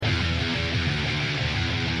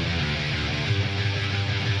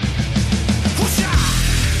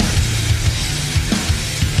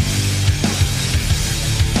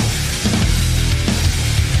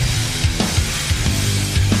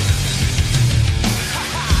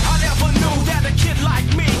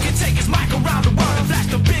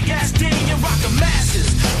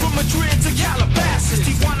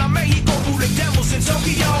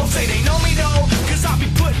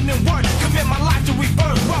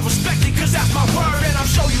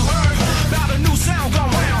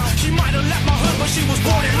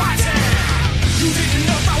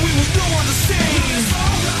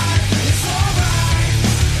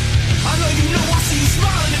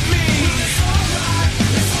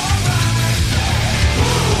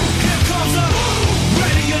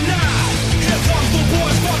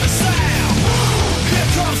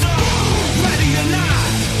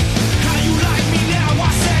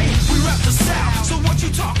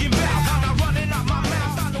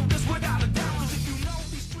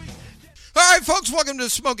folks, welcome to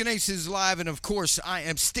Smoking Aces Live, and of course, I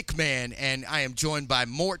am Stickman, and I am joined by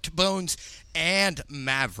Mort, Bones, and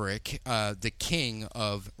Maverick, the king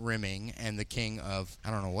of rimming, and the king of,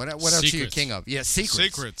 I don't know, what else are you king of? Yeah,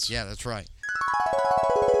 secrets. Yeah, that's right.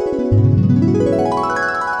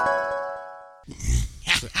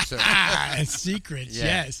 Secrets, yeah.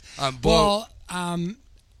 yes. Well, I'm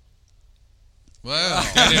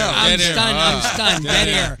stunned. Dead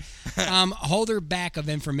air. Holder back of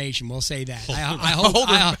information. We'll say that. I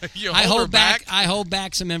hold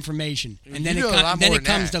back some information, and then it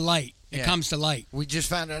comes to light. It comes to light. We just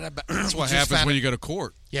found out about. That's what happens when you go to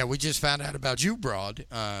court. Yeah, we just found out about Jew Broad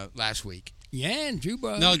last week. Yeah, and Jew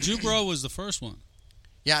Broad. No, Jew Broad was the first one.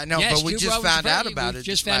 Yeah, no, yes, but we Jew just Broad found out about it.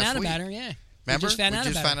 Just found out week. about her. Yeah. Remember? We just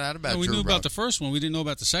found out about we Jew knew Broad. about the first one. We didn't know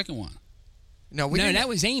about the second one. No, we didn't. That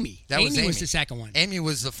was Amy. Amy was the second one. Amy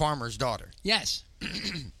was the farmer's daughter. Yes.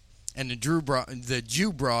 And the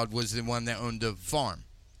Jew Broad was the one that owned the farm.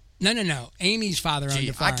 No. Amy's father owned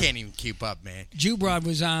the farm. I can't even keep up, man. Jew Broad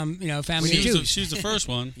was, family of Jews. She was the first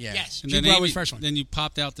one. Yeah. Yes, And Jew then Broad was the first one. Then you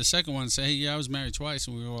popped out the second one and said, hey, yeah, I was married twice.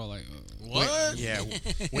 And we were all like, what? Yeah,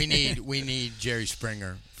 we need Jerry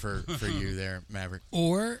Springer for you there, Maverick.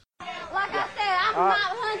 Or... Like I said, I'm not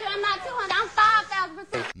 100, I'm not 200,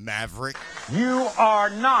 I'm 5,000%. Maverick. You are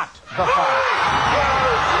not the father.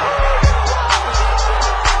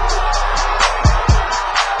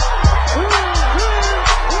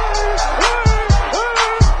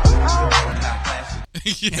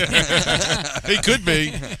 Yeah. He could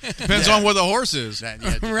be. Depends on what the horse is. Right.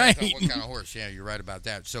 Right. What kind of horse. Yeah, you're right about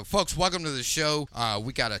that. So, folks, welcome to the show.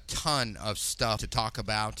 We got a ton of stuff to talk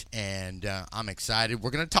about, and I'm excited. We're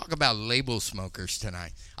going to talk about label smokers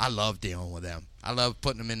tonight. I love dealing with them. I love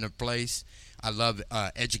putting them in their place. I love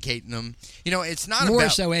educating them. You know, it's not more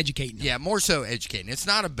about... so educating them. Yeah, more so educating. It's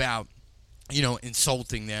not about,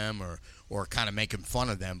 insulting them or kind of making fun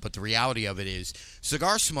of them. But the reality of it is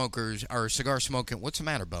cigar smokers or cigar smoking. What's the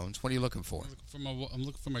matter, Bones? What are you looking for? I'm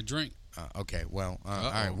looking for my drink. Okay, well, all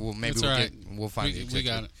right. Well, maybe we'll find it. We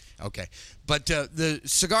got it. Okay. But the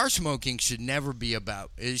cigar smoking should never be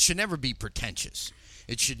about – it should never be pretentious.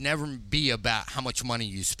 It should never be about how much money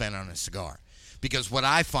you spend on a cigar. Because what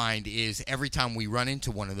I find is every time we run into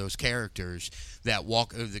one of those characters that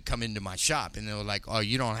come into my shop and they're like, oh,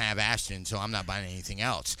 you don't have Ashton, so I'm not buying anything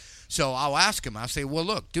else. So I'll ask them. I'll say, well,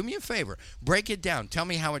 look, do me a favor. Break it down. Tell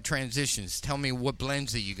me how it transitions. Tell me what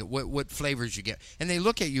blends that you get, what flavors you get. And they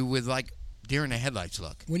look at you with like deer in the headlights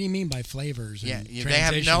look. What do you mean by flavors? Yeah, and they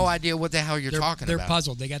have no idea what the hell you're talking about. They're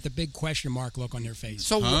puzzled. They got the big question mark look on their face.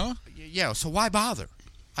 So, so why bother?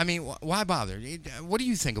 I mean, why bother? What do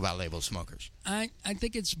you think about label smokers? I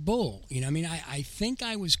think it's bull. I think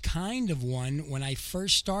I was kind of one when I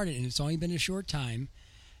first started, and it's only been a short time.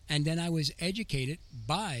 And then I was educated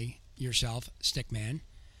by yourself, Stickman,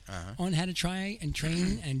 on how to try and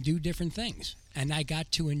train and do different things. And I got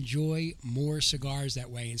to enjoy more cigars that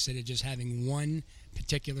way instead of just having one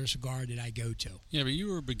particular cigar that I go to. Yeah, but you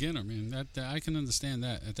were a beginner, man. That I can understand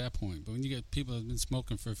that at that point. But when you get people that have been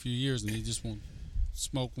smoking for a few years and they just won't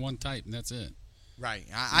smoke one type and that's it. Right.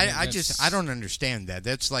 I don't understand that.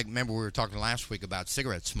 That's like, remember we were talking last week about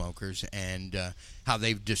cigarette smokers and how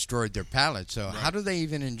they've destroyed their palate. So how do they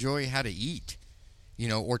even enjoy how to eat,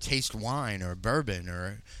 or taste wine or bourbon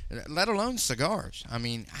or let alone cigars? I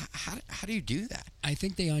mean, how do you do that? I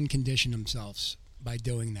think they uncondition themselves by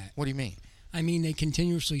doing that. What do you mean? I mean, they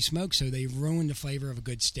continuously smoke, so they ruin the flavor of a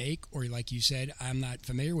good steak, or like you said, I'm not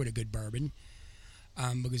familiar with a good bourbon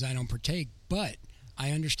because I don't partake, but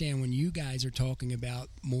I understand when you guys are talking about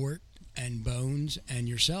Mort and Bones and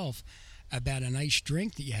yourself about a nice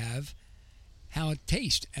drink that you have, how it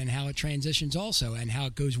tastes and how it transitions also and how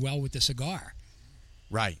it goes well with the cigar.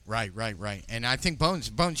 Right. And I think, Bones,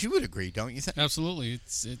 you would agree, don't you think? Absolutely.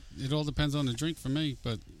 It all depends on the drink for me,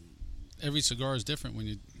 but every cigar is different with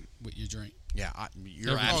your drink. Yeah,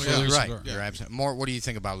 you're absolutely right. Yeah. You're absolutely. Mort, what do you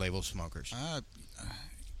think about label smokers?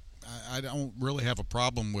 I don't really have a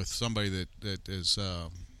problem with somebody that is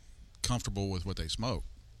comfortable with what they smoke.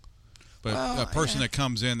 But a person that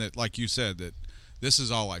comes in that, like you said, that this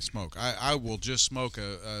is all I smoke. I will just smoke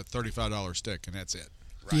a $35 stick, and that's it.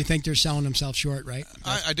 Right. Do you think they're selling themselves short, right?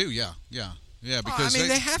 I do, yeah. Because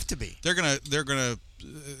they have to be. They're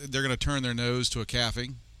gonna turn their nose to a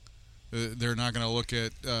caffing. They're not going to look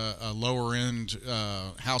at a lower end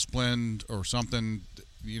house blend or something,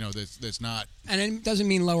 that's not. And it doesn't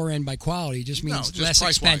mean lower end by quality; it just means less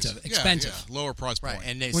expensive. Yeah, lower price point. Right.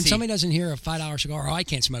 And when somebody doesn't hear a $5 cigar, I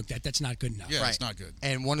can't smoke that. That's not good enough. Yeah, right. It's not good.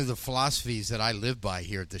 And one of the philosophies that I live by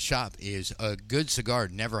here at the shop is a good cigar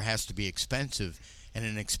never has to be expensive, and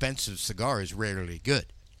an expensive cigar is rarely good.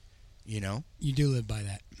 You know, You do live by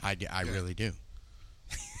that. I really do.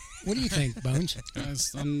 What do you think, Bones?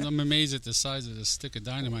 I'm amazed at the size of the stick of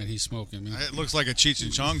dynamite he's smoking. I mean, It looks like a Cheech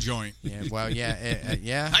and Chong joint. Yeah, well, yeah. Hi,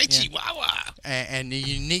 yeah. Chihuahua. And the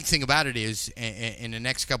unique thing about it is, in the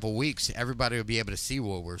next couple of weeks, everybody will be able to see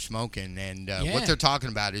what we're smoking. And what they're talking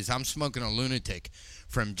about is I'm smoking a Lunatic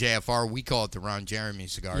from JFR. We call it the Ron Jeremy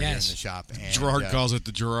cigar here in the shop. And, Gerard calls it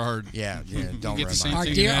the Gerard. Yeah, don't get the same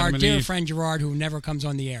remind thing. Our Adam and dear Eve. friend Gerard, who never comes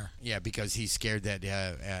on the air. Yeah, because he's scared that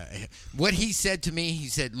what he said to me, he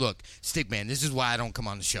said, look, Stickman, this is why I don't come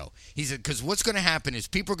on the show. He said, because what's going to happen is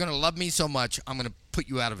people are going to love me so much, I'm going to put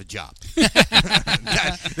you out of a job.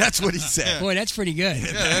 That's what he said. Boy, that's pretty good.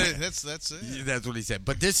 Yeah, that's it. That's what he said.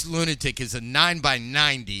 But this Lunatic is a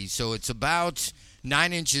 9x90, so it's about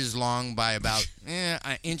 9 inches long by about an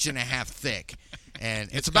inch and a half thick. And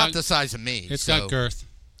it's about got- the size of me. it's so, got girth.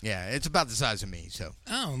 Yeah, it's about the size of me. So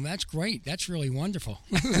Oh, that's great. That's really wonderful.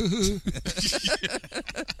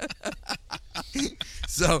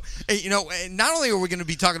 So, not only are we going to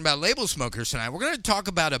be talking about label smokers tonight, we're going to talk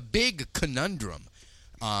about a big conundrum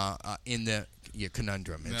in the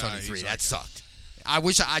conundrum. It's Nah, only 3. he's That like- sucked. I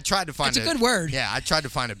wish I tried to find It's a good word. Yeah, I tried to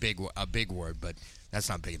find a big word, but that's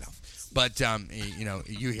not big enough. But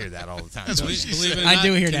you hear that all the time. don't you? Believe it or I not,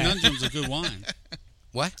 do hear that. Conundrum's a good wine.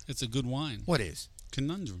 What? It's a good wine. What is?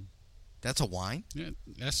 Conundrum. That's a wine? Yeah,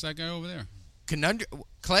 that's that guy over there. Conundrum.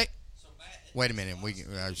 Clay. Wait a minute. We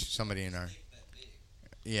somebody in our.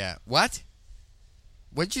 Yeah. What?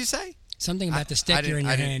 What'd you say? Something about the stick you're in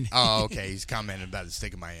your hand. Oh, okay. He's commenting about the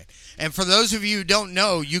stick in my hand. And for those of you who don't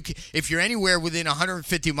know, if you're anywhere within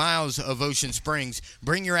 150 miles of Ocean Springs,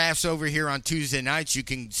 bring your ass over here on Tuesday nights. You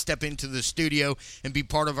can step into the studio and be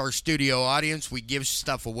part of our studio audience. We give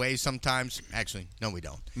stuff away sometimes. Actually, no, we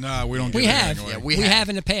don't. No, we don't. We give have. anything away. Yeah, We have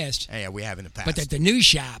in the past. Yeah, we have in the past. But at the news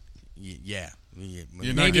shop, Yeah.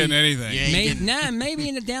 You're not getting anything. You ain't getting- maybe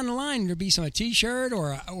down the line there'll be some a T-shirt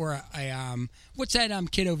or a what's that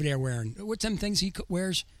kid over there wearing? What's them things he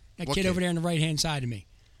wears? That What kid kid? over there on the right hand side of me.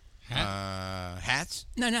 Hats?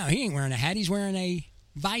 No, he ain't wearing a hat. He's wearing a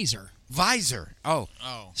visor. Visor. Oh.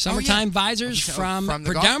 Summertime yeah. visors from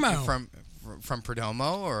the golf- Perdomo. From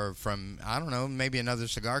Perdomo, or from, I don't know, maybe another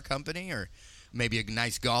cigar company, or maybe a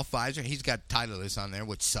nice golf visor. He's got Titleist on there,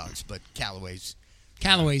 which sucks, but Callaway's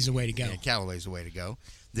Callaway's the way to go. Yeah, Callaway's the way to go.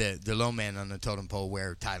 The low man on the totem pole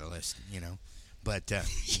wear Titleist, But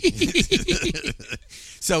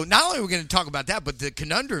so not only are we going to talk about that, but the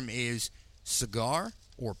conundrum is cigar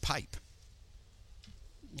or pipe.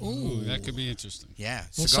 Ooh, that could be interesting. Yeah.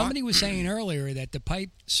 Well, cigar. somebody was saying earlier that the pipe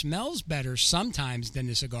smells better sometimes than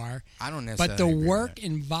the cigar, I don't necessarily but the agree with work that.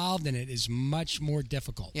 involved in it is much more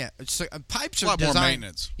difficult. Yeah, pipes A are lot more designed.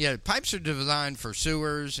 maintenance. Yeah, pipes are designed for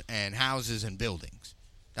sewers and houses and buildings.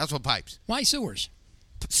 That's what pipes. Why sewers?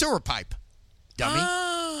 Sewer pipe, dummy.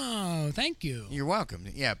 Oh, thank you. You're welcome.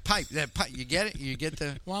 Yeah, pipe. That pipe. You get it. You get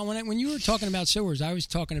the. Well, when you were talking about sewers, I was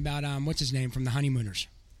talking about what's his name from the Honeymooners.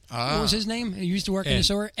 What was his name? He used to work in the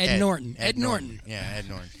sewer. Ed Norton. Ed Norton. Yeah, Ed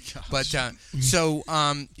Norton. But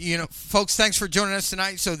folks, thanks for joining us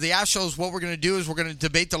tonight. So the Ash Show is what we're going to do is we're going to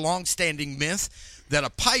debate the long-standing myth that a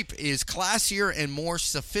pipe is classier and more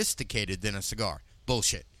sophisticated than a cigar.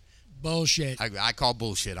 Bullshit. I call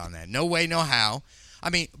bullshit on that. No way, no how. I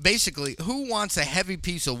mean, basically, who wants a heavy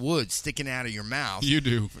piece of wood sticking out of your mouth? You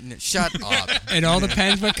do. Shut up. It all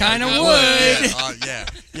depends what kind of wood.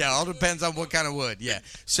 Yeah, all depends on what kind of wood. Yeah.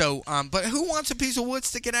 So, but who wants a piece of wood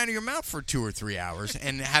sticking out of your mouth for 2 or 3 hours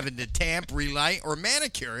and having to tamp, relight, or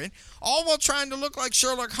manicure it, all while trying to look like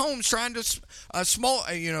Sherlock Holmes, trying to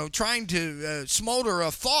smolder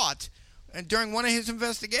a thought during one of his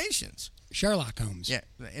investigations. Sherlock Holmes. Yeah,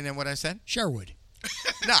 and then what I said? Sherwood.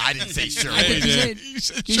 No, I didn't say Sherwood. I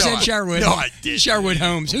think you said Sherwood. No, I didn't. Sherwood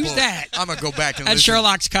Holmes. Who's that? I'm gonna go back and That's listen.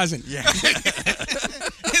 Sherlock's cousin. Yeah.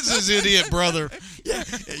 It's his idiot brother. yeah,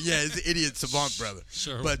 his idiot savant brother.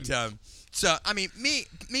 Sure. But so I mean, me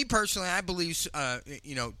personally, I believe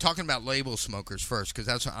talking about label smokers first, because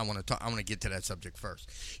that's what I want to talk. I want to get to that subject first.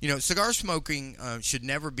 Cigar smoking should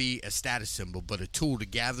never be a status symbol, but a tool to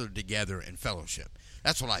gather together in fellowship.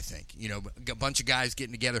 That's what I think. A bunch of guys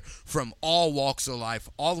getting together from all walks of life,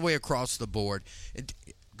 all the way across the board.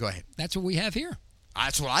 Go ahead. That's what we have here.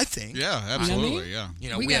 That's what I think. Yeah, absolutely. Yeah.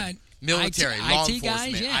 We we got have military, law IT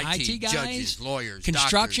guys, enforcement, IT guys, judges, lawyers,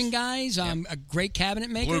 construction doctors. guys, a great cabinet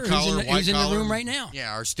maker Blue collar, who's in the white room collar. right now.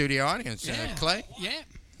 Yeah, our studio audience. Yeah. Clay? Yeah.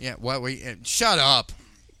 Yeah, what we shut up.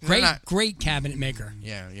 Great cabinet maker.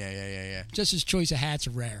 Yeah. Just his choice of hats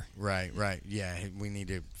are rare. Right. Yeah, we need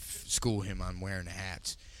to school him on wearing the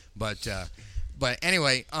hats. But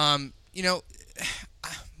anyway,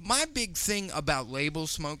 my big thing about label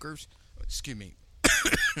smokers, excuse me.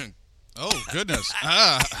 Oh goodness!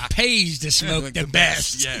 Pays to smoke the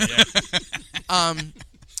best. Yeah.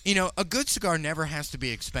 A good cigar never has to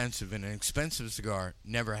be expensive, and an expensive cigar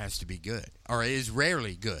never has to be good, or is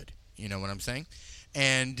rarely good. You know what I'm saying?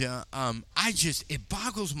 And it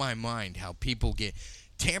boggles my mind how people get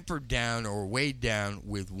tampered down or weighed down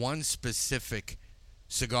with one specific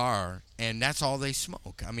cigar, and that's all they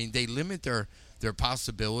smoke. I mean, they limit their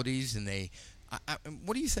possibilities, and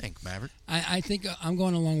what do you think, Maverick? I think I'm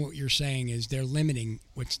going along with what you're saying is they're limiting,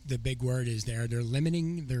 which the big word is there. They're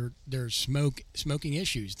limiting their smoking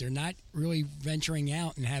issues. They're not really venturing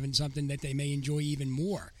out and having something that they may enjoy even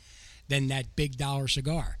more than that big dollar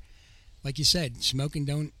cigar. Like you said, smoking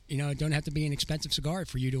it don't have to be an expensive cigar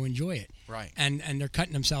for you to enjoy it. Right. And they're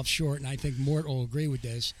cutting themselves short, and I think Mort will agree with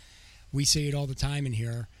this. We see it all the time in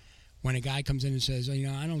here when a guy comes in and says, I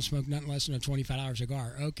don't smoke nothing less than a $25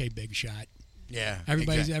 cigar. Okay, big shot. Yeah.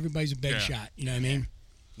 Everybody's a big shot. You know what I mean?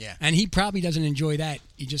 Yeah. And he probably doesn't enjoy that.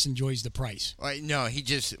 He just enjoys the price. No, he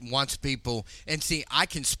just wants people. And see, I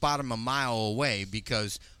can spot him a mile away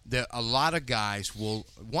because a lot of guys will.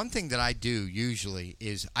 One thing that I do usually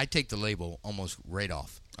is I take the label almost right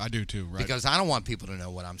off. I do too, right? Because I don't want people to know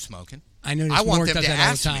what I'm smoking. I know. I want Mort them does to that all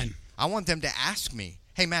the ask time. me. I want them to ask me,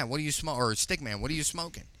 "Hey, man, what do you smoke?" Or Stickman, what are you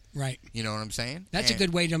smoking? Right. You know what I'm saying? That's a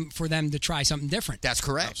good way for them to try something different. That's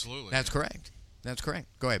correct. Absolutely. That's correct. That's correct.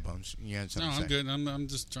 Go ahead, Bones. You had something No, to I'm say. good. I'm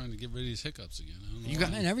just trying to get rid of these hiccups again. I don't know You why.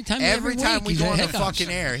 got- Man, every time Every time week, we he's go got on the hiccups. fucking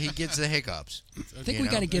air, he gets the hiccups. I think we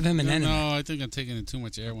got to give him an enema. No, I think I'm taking in too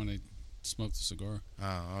much air when I smoke the cigar.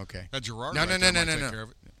 Oh, okay. That Gerard. No, right no, there no, might no, take no. care of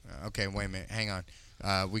it. Okay, wait a minute. Hang on.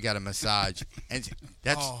 We got a massage, and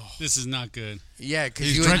that's This is not good. yeah, because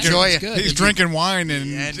He's you drinking. enjoy It's it. good. He's drinking wine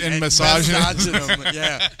and massaging. them.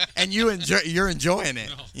 Yeah, and you're enjoying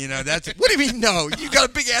it. You know that's. What do you mean? No, you got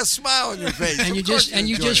a big ass smile on your face. And Of you course just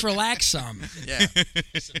enjoy it. relax some. Yeah,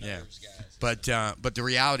 yeah. But the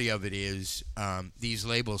reality of it is, these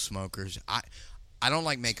label smokers, I don't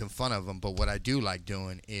like making fun of them, but what I do like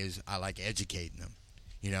doing is I like educating them.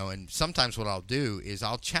 And sometimes what I'll do is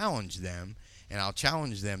I'll challenge them, and I'll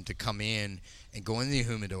challenge them to come in and go in the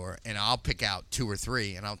humidor, and I'll pick out 2 or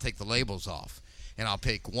 3, and I'll take the labels off, and I'll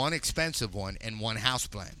pick one expensive one and one house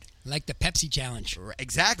blend. Like the Pepsi challenge.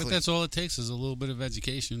 Exactly. But that's all it takes is a little bit of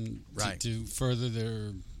education Right. to further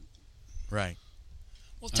their. Right.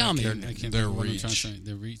 Well, tell me, I can't think their of what I'm reach. trying to say.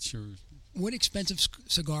 Their reach or what expensive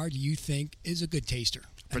cigar do you think is a good taster?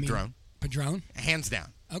 Padron. Padron? Hands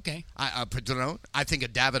down. Okay. Padron. I think a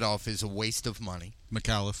Davidoff is a waste of money.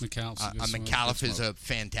 McAuliffe. McAuliffe's A McAuliffe is a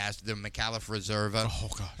fantastic. The McAuliffe Reserva. Oh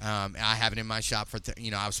God. I have it in my shop for.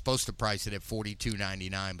 I was supposed to price it at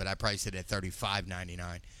 $42.99, but I priced it at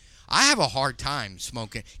 $35.99. I have a hard time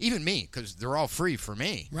smoking, even me, because they're all free for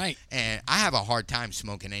me. Right. And I have a hard time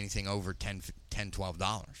smoking anything over $10,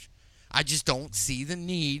 $12. I just don't see the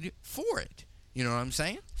need for it. You know what I'm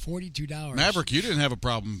saying? $42. Maverick, you didn't have a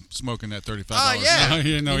problem smoking that $35. Oh, yeah. No,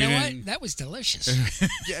 you You know what? didn't. That was delicious.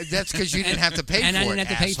 Yeah, that's because you didn't have to pay for it, And I didn't have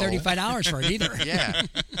to pay asshole. $35 for it either. Yeah,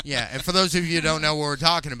 yeah. And for those of you who don't know what we're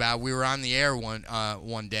talking about, we were on the air one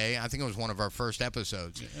day. I think it was one of our first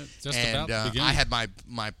episodes. Just And about the beginning. I had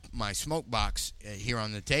my smoke box here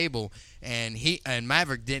on the table, and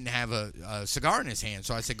Maverick didn't have a cigar in his hand,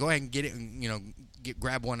 so I said, "Go ahead and get it, and,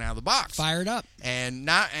 grab one out of the box." Fired up. And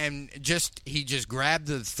he just grabbed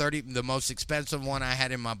the most expensive one I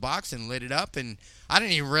had in my box and lit it up, and I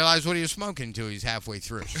didn't even realize what he was smoking until he was halfway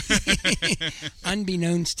through.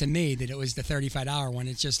 Unbeknownst to me that it was the $35 one.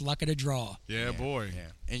 It's just luck of the draw. Yeah, boy. Yeah.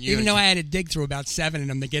 And Even though I had to dig through about 7 of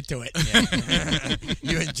them to get to it.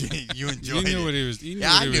 you enjoyed He knew it. what he was. He knew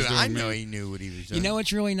Yeah, what he was doing. I know man. he knew what he was doing. You know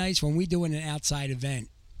what's really nice? When we do an outside event,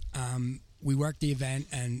 we work the event,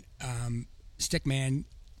 and Stickman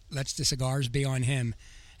lets the cigars be on him.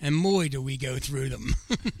 And boy, do we go through them.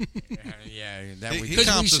 Yeah, that He we Because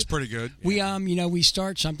comps we- us pretty good. We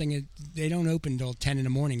start something. They don't open until 10 in the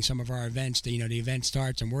morning. Some of our events, the event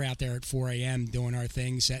starts, and we're out there at 4 a.m. doing our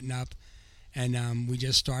thing, setting up, and we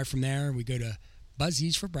just start from there. We go to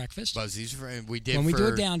Buzzy's for breakfast. Buzzies. We did When we do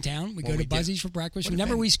for- it downtown, we when go we to did- Buzzy's for breakfast. What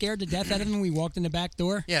Remember, event? we scared the death out of them. We walked in the back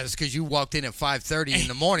door. Yeah, it's because you walked in at 5:30 in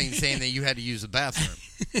the morning saying that you had to use the bathroom.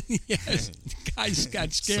 Yes, the guys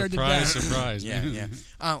got scared Surprise, to death. surprise. Yeah, man.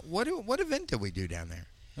 yeah. What event did we do down there?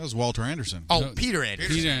 That was Walter Anderson. Oh, No, Peter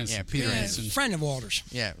Anderson. Peter Anderson. Yeah, Peter Yeah, Anderson. friend of Walter's.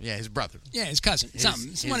 Yeah, his brother. Yeah, his cousin.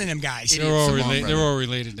 It's one of them guys. It They're is all some related. brother. They're all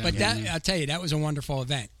related. Down But there, that man. I'll tell you, that was a wonderful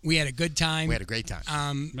event. We had a good time. We had a great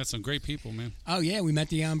time. Met some great people, man. Oh yeah, we met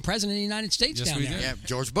the president of the United States Yes, down we there. did. Yeah,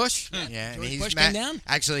 George Bush. Yeah, George and Bush came down?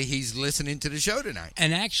 Actually, he's listening to the show tonight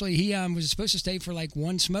And actually, he was supposed to stay for like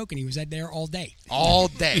one smoke, and he was out there all day. all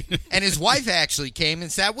day. And his wife actually came and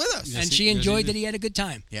sat with us. Yes, and he- she yes, he enjoyed did. that he had a good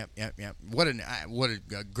time. Yep. What a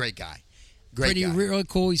great guy. Great Pretty guy. really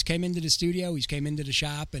cool. He's came into the studio. He's came into the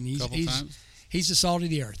shop, and Couple times. he's the salt of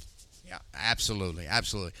the earth. Yeah, absolutely.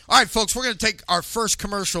 All right, folks, we're going to take our first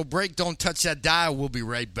commercial break. Don't touch that dial. We'll be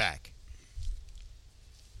right back.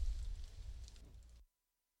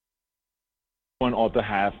 One ought to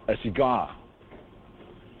have a cigar.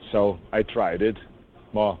 So I tried it.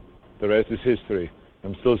 Well, the rest is history.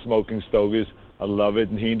 I'm still smoking stogies. I love it,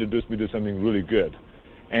 and he introduced me to something really good.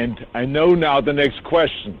 And I know now the next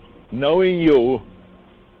question. Knowing you,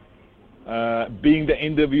 being the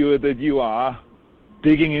interviewer that you are,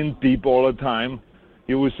 digging in deep all the time,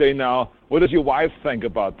 you will say now, what does your wife think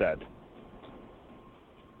about that?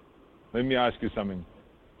 Let me ask you something.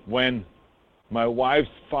 When my wife's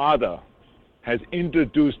father has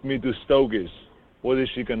introduced me to stogies, what is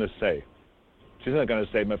she going to say? She's not going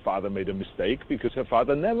to say my father made a mistake, because her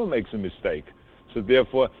father never makes a mistake. So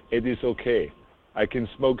therefore, it is okay. I can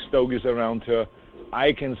smoke stogies around her.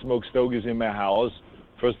 I can smoke stogies in my house.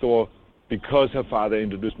 First of all, because her father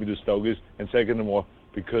introduced me to stogies, and second of all,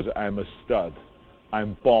 because I'm a stud.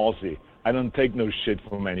 I'm ballsy. I don't take no shit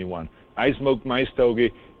from anyone. I smoke my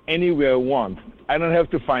stogie anywhere I want. I don't have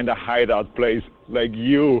to find a hideout place like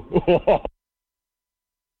you.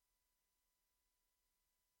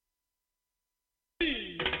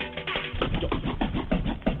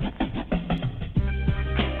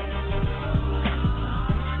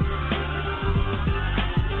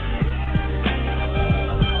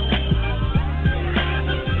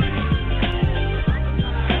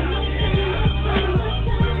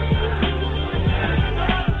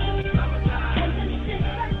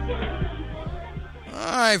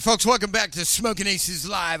 All right, folks, welcome back to Smoking Aces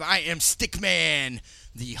Live. I am Stickman,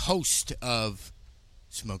 the host of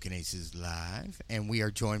Smoking Aces Live, and we are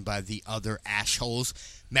joined by the other ashholes,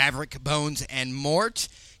 Maverick, Bones, and Mort.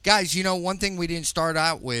 Guys, you know, one thing we didn't start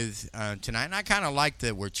out with tonight, and I kind of like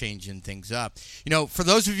that we're changing things up. You know, for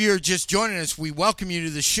those of you who are just joining us, we welcome you to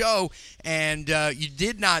the show, and you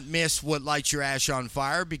did not miss What Lights Your Ash on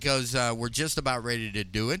Fire, because we're just about ready to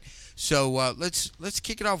do it. So let's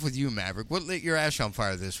kick it off with you, Maverick. What lit your ash on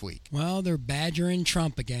fire this week? Well, they're badgering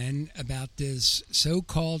Trump again about this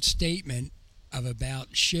so-called statement of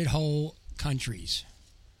about shithole countries.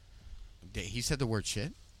 He said the word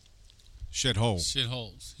shit? Shithole.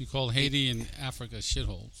 Shitholes. He called Haiti and Africa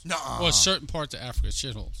shitholes. Nuh-uh. Well, certain parts of Africa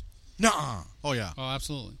shitholes. Nuh-uh. Oh, yeah. Oh,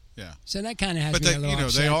 absolutely. Yeah. So that kind of has But me they- a little you know,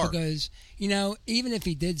 upset they are. because, you know, even if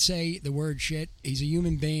he did say the word shit, he's a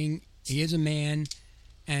human being. He is a man.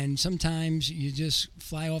 And sometimes you just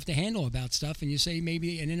fly off the handle about stuff and you say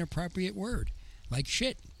maybe an inappropriate word, like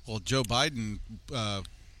shit. Well, Joe Biden,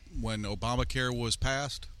 when Obamacare was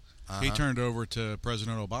passed, he turned over to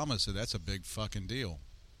President Obama and said, that's a big fucking deal.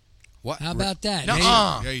 What? How about that?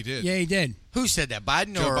 Nuh-uh. Yeah, he did. Yeah, he did. Who said that?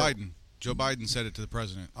 Biden Joe or Biden. Joe Biden said it to the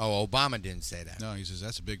president. Oh, Obama didn't say that. No, he says,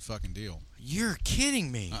 that's a big fucking deal. You're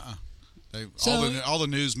kidding me. All the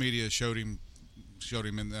news media showed him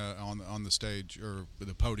in on the stage or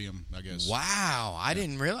the podium, I guess. Wow, I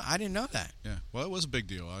didn't know that. Yeah, well, it was a big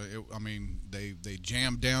deal. I mean, they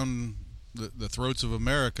jammed down the throats of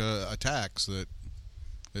America a tax that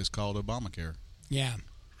is called Obamacare. Yeah,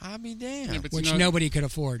 I'll be damned. Yeah, but which you know, nobody could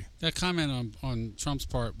afford. That comment on Trump's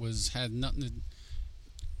part had nothing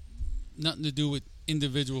to do with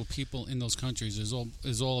individual people in those countries.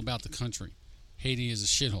 Is all about the country. Haiti is a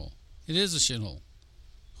shithole. It is a shithole.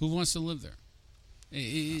 Who wants to live there?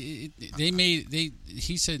 He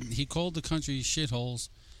said he called the country shitholes,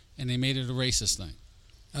 and they made it a racist thing.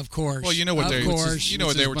 Of course. Well, you know what of they course. you know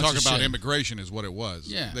what Which they is were a bunch talking of about. shit. Immigration is what it was.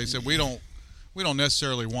 Yeah. They said we don't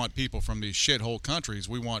necessarily want people from these shithole countries.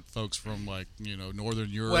 We want folks from Northern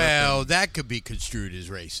Europe. Well, that could be construed as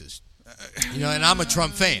racist. And I'm a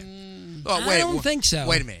Trump fan. Oh, I don't think so.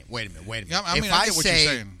 Wait a minute. Yeah, I mean, I get what you're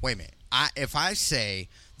saying. Wait a minute. If I say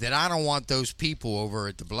that I don't want those people over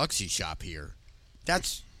at the Biloxi shop here,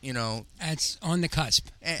 that's That's on the cusp.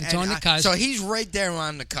 It's and on the cusp. So he's right there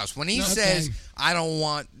on the cusp. When he says, I don't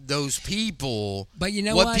want those people, But you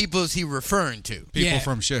know what? people is he referring to? People Yeah.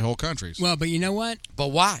 from shithole countries. Well, but you know what? But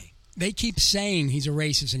why? They keep saying he's a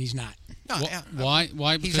racist and he's not. No, Why?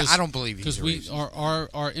 I don't believe he's a because racist.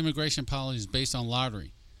 our immigration policy is based on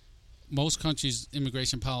lottery. most countries'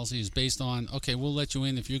 immigration policy is based on, okay, we'll let you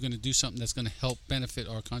in if you're going to do something that's going to help benefit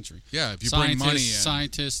our country. Yeah, if you bring money in.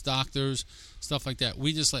 Scientists, doctors, stuff like that.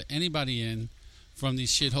 We just let anybody in from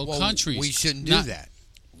these shithole countries. We shouldn't do that.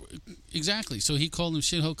 Exactly. So he called them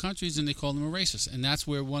shithole countries, and they called him a racist. And that's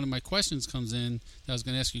where one of my questions comes in that I was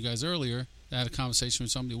going to ask you guys earlier. I had a conversation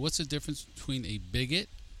with somebody. What's the difference between a bigot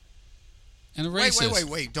and a racist?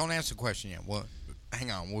 Wait. Don't ask the question yet. Well,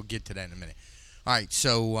 hang on. We'll get to that in a minute. All right.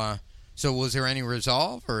 So was there any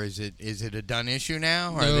resolve, or is it a done issue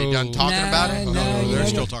now? Are they done talking about it? No, they're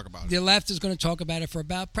still talking about it. The left is going to talk about it for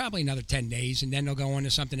about probably another 10 days, and then they'll go on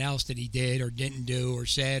to something else that he did or didn't do or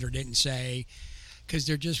said or didn't say, because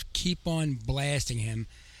they're just keep on blasting him.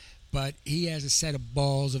 But he has a set of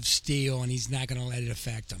balls of steel, and he's not going to let it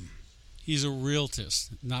affect him. He's a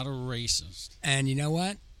realist, not a racist. And you know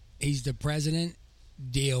what? He's the president.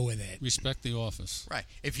 Deal with it. Respect the office. Right.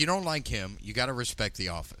 If you don't like him, you got to respect the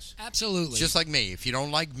office. Absolutely. Just like me. If you don't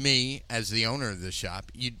like me as the owner of the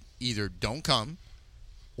shop, you either don't come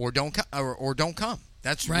or don't come.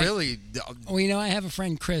 That's right. Really. Well, I have a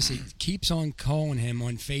friend, Chris. He keeps on calling him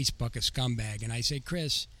on Facebook a scumbag, and I say,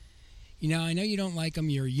 Chris, I know you don't like him.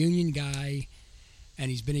 You're a union guy, and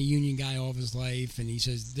he's been a union guy all of his life. And he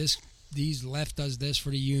says these left does this for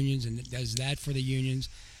the unions and does that for the unions.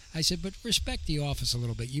 I said, but respect the office a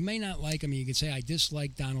little bit. You may not like him. You can say, I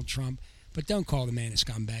dislike Donald Trump, but don't call the man a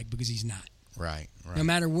scumbag because he's not. Right. No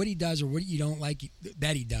matter what he does or what you don't like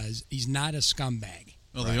that he does, he's not a scumbag.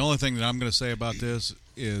 Well, the only thing that I'm going to say about this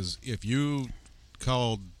is if you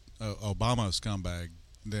called Obama a scumbag,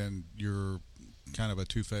 then you're kind of a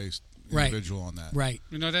two-faced individual on that. Right.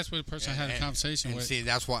 That's what the person I had a conversation with. See,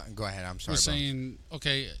 that's why. Go ahead. I'm sorry. Was saying,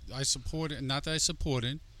 okay, I support it. Not that I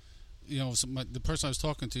supported. The person I was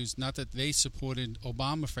talking to is not that they supported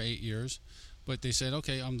Obama for 8 years, but they said,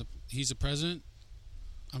 okay, he's the president.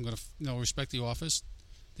 I'm going to respect the office.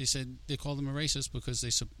 They said they called him a racist because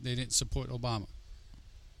they didn't support Obama.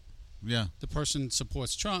 Yeah. The person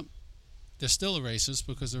supports Trump. They're still a racist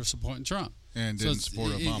because they're supporting Trump and didn't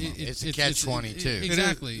support Obama. It's a catch-22.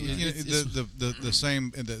 Exactly. The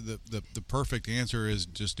same. The perfect answer is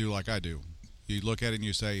just do like I do. You look at it and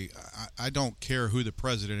you say, I don't care who the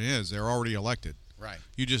president is. They're already elected. Right.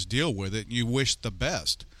 You just deal with it and you wish the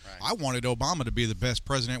best. Right. I wanted Obama to be the best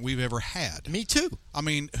president we've ever had. Me too. I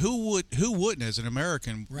mean, who wouldn't, as an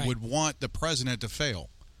American, would want the president to fail?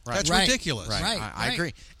 Right. That's Right. ridiculous. Right. I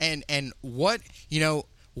agree. And what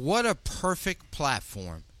a perfect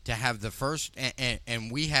platform to have the first and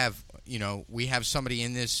we have somebody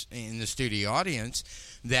in the studio audience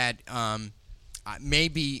that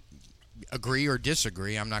maybe agree or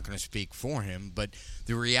disagree. I'm not going to speak for him, but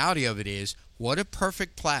the reality of it is, what a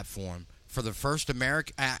perfect platform for the first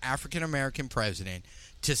African American president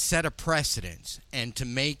to set a precedence and to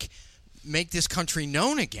make this country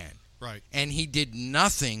known again. Right. And he did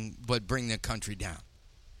nothing but bring the country down.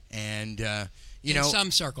 And in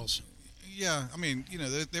some circles. Yeah, I mean,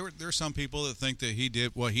 there are some people that think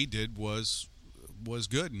that what he did was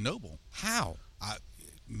good and noble. How?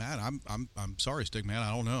 Matt, I'm sorry, Stick Man.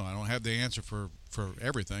 I don't know. I don't have the answer for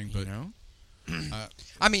everything, but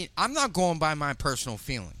I mean, I'm not going by my personal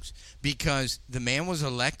feelings because the man was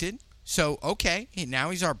elected. So okay,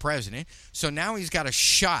 now he's our president. So now he's got a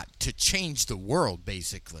shot to change the world,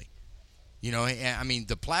 basically. I mean,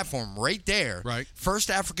 the platform right there. Right. First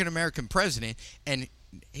African American president, and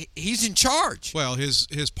he's in charge. Well, his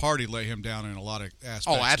party lay him down in a lot of aspects.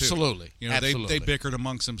 Oh, absolutely. Too. Absolutely. They bickered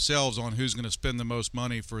amongst themselves on who's going to spend the most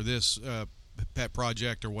money for this pet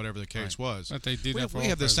project or whatever the case was. But they do that for we all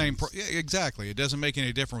have the same. presidents. Exactly. It doesn't make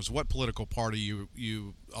any difference what political party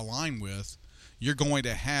you align with. You're going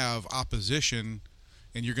to have opposition,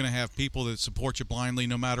 and you're going to have people that support you blindly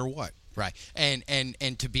no matter what. Right.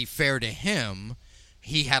 And to be fair to him,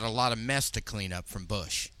 he had a lot of mess to clean up from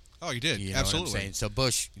Bush. Oh, you did. You know Absolutely. what I'm saying? So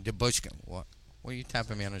Bush, what are you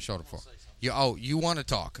tapping me on the shoulder for? You want to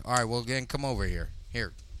talk? All right. Well, then come over here.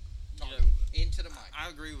 Here. Talk into the mic. I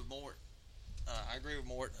agree with Mort. I agree with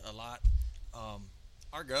Mort a lot.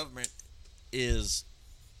 Our government is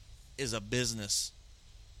a business.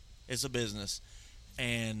 It's a business,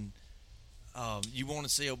 and you want to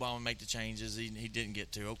see Obama make the changes he didn't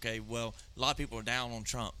get to. Okay, well, a lot of people are down on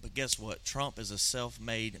Trump, but guess what? Trump is a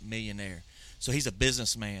self-made millionaire. So he's a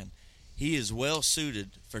businessman. He is well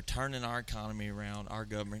suited for turning our economy around, our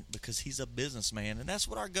government, because he's a businessman, and that's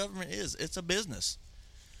what our government is. It's a business.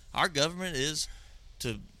 Our government is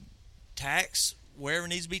to tax wherever it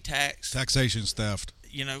needs to be taxed. Taxation's theft.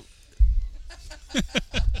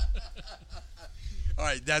 All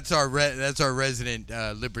right, that's our resident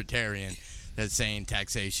libertarian. that's saying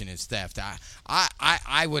taxation is theft.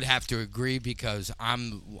 I would have to agree because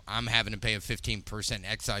I'm having to pay a 15%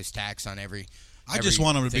 excise tax on every. I just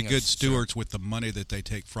want them to be everything good of- stewards with the money that they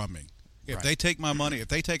take from me. If Right. they take my money, if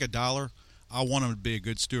they take $1, I want them to be a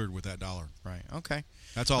good steward with that $1. Right. Okay.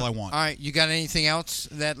 That's all I want. All right. You got anything else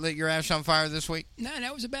that lit your ass on fire this week? No,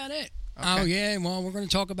 that was about it. Okay. Oh, yeah. Well, we're going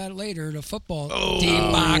to talk about it later, the football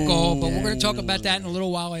debacle. But we're going to talk about that in a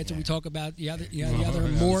little while after we talk about the other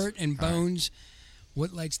Mort and Bones.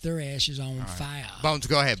 What lights their ashes on fire? Bones,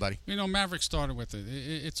 go ahead, buddy. You know, Maverick started with it.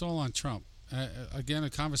 It's all on Trump. Again, a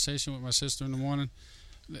conversation with my sister in the morning.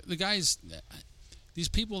 The guys, these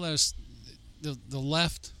people that are the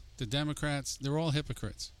left, the Democrats, they're all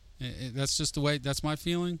hypocrites. That's just the way. That's my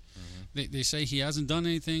feeling. Mm-hmm. They say he hasn't done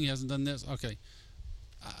anything. He hasn't done this. Okay,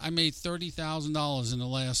 I made $30,000 in the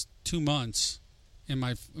last 2 months in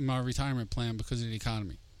my retirement plan because of the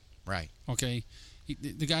economy. Right. Okay,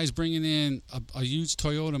 the guy's bringing in a huge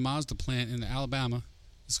Toyota Mazda plant in Alabama.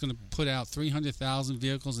 It's going to put out 300,000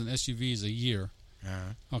 vehicles and SUVs a year.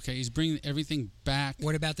 Okay, he's bringing everything back.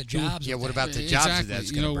 What about the jobs? Yeah, what about the jobs exactly.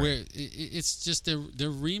 that's going to bring? Where it's just they're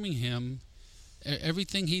reaming him.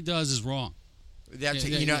 Everything he does is wrong. That's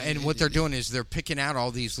and what they're doing is they're picking out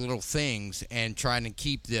all these little things and trying to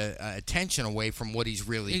keep the attention away from what he's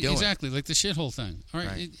really doing. Exactly, like the shithole thing. All right,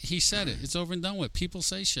 Right. He said it. It's over and done with. People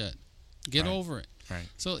say shit. Get over it. Right.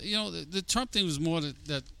 So the Trump thing was more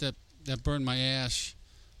that burned my ash,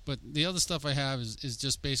 but the other stuff I have is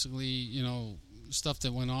just basically stuff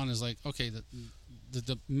that went on is like okay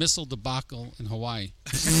the missile debacle in Hawaii.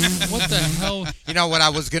 What the hell? You know what I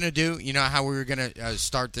was going to do? You know how we were going to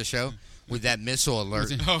start the show? With that missile alert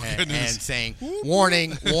and saying,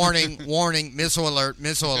 warning, warning, warning, missile alert,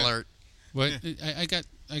 missile alert. But I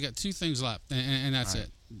got 2 things left, and that's it.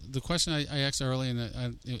 The question I asked earlier,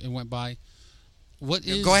 and it went by. Go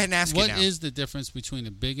ahead and ask it now. What is the difference between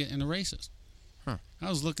a bigot and a racist? Huh. I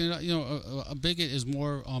was looking at a bigot is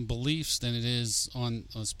more on beliefs than it is on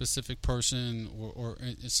a specific person or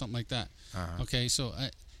something like that. Uh-huh. Okay, so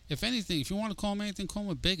if anything, if you want to call him anything, call him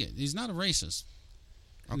a bigot. He's not a racist.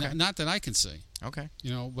 Okay. Not that I can see. Okay.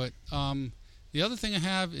 But the other thing I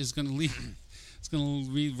have is going to leave. It's going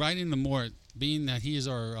to read right in the Mort, being that he is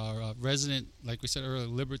our resident, like we said earlier,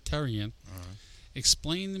 libertarian. Uh-huh.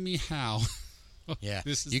 Explain to me how. Yeah.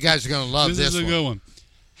 You guys are going to love this This is a one. good one.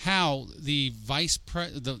 How the vice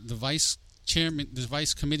chairman, the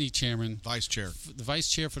vice committee chairman, the vice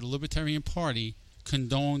chair for the Libertarian Party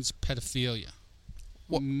condones pedophilia.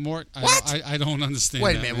 What? Mort, What? I don't understand.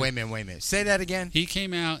 Wait a that, minute, man. wait a minute. Say that again. He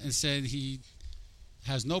came out and said he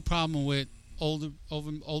has no problem with older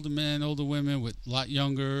men, older women with a lot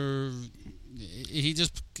younger. He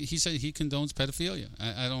said he condones pedophilia.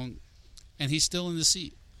 I don't, and he's still in the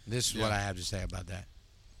seat. This is what I have to say about that.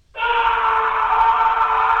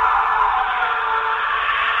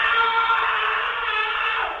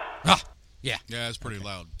 Yeah. Yeah, it's pretty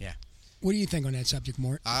loud. Yeah. What do you think on that subject,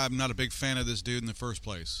 Mort? I'm not a big fan of this dude in the first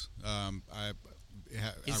place.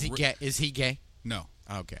 Is he gay? No.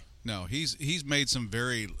 Okay. No, he's made some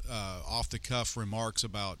very off the cuff remarks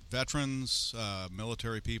about veterans,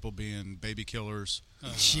 military people being baby killers.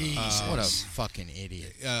 Jeez, what a fucking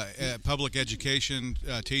idiot! Public education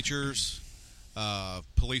teachers,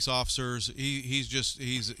 police officers. He's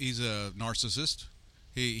a narcissist.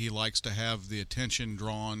 He likes to have the attention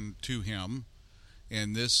drawn to him,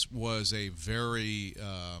 and this was a very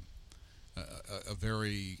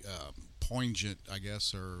poignant, I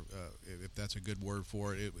guess, or if that's a good word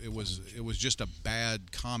for it. It was just a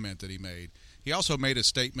bad comment that he made. He also made a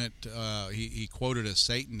statement. He quoted a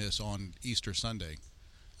Satanist on Easter Sunday.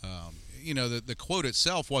 The quote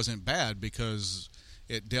itself wasn't bad because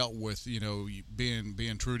it dealt with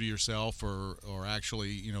being true to yourself or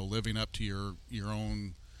actually living up to your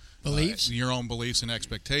own beliefs, your own beliefs and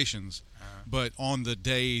expectations. But on the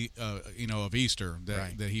day of Easter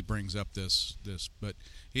that he brings up this, but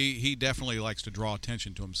he definitely likes to draw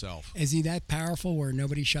attention to himself. Is he that powerful where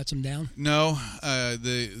nobody shuts him down? No,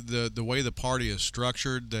 the way the party is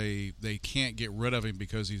structured, they can't get rid of him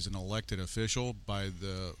because he's an elected official by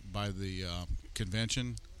the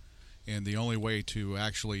convention, and the only way to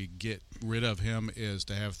actually get rid of him is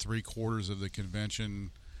to have 3/4 of the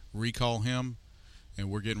convention recall him. And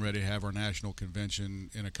we're getting ready to have our national convention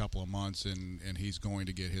in a couple of months, and he's going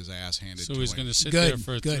to get his ass handed to him. So he's going to sit there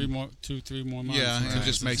for 3 more months. Yeah, and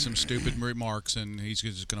just make some stupid remarks, and he's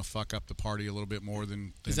just going to fuck up the party a little bit more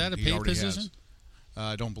than is that a he paid already position? has.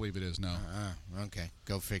 I don't believe it is, no. Okay,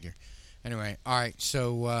 go figure. Anyway, all right,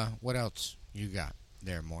 so what else you got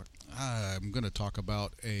there, Mort? I'm going to talk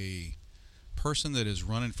about a person that is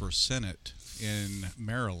running for Senate in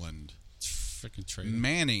Maryland. Freaking traitor.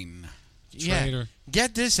 Manning. Traitor.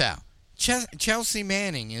 Get this out. Chelsea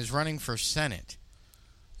Manning is running for Senate.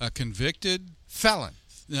 A convicted Felon.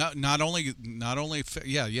 not only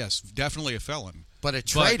yes, definitely a felon, But a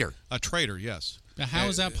traitor. A traitor, yes. But how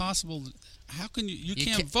is that possible? How can you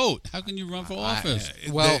can't vote? How can you run for office?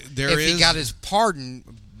 Well, there if he got his pardon,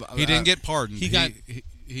 he didn't get pardoned.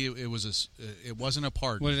 It wasn't a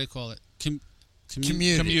pardon. What do they call it?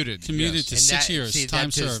 Commuted. Commuted yes. to And 6 that- years. see, Time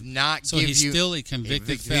that does served. not so give he's you still a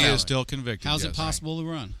convicted He felon. is still convicted. How's yes. it possible to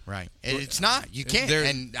run? Right. It's not. You can't. There-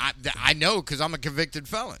 And I know because I'm a convicted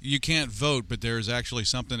felon. You can't vote, but there's actually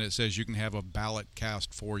something that says you can have a ballot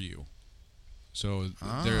cast for you. So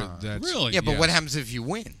that's Really? Yeah, but yes. what happens if you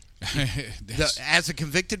win? As a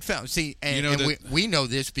convicted felon, see, and, You know we know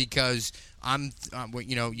this because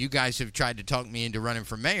you guys have tried to talk me into running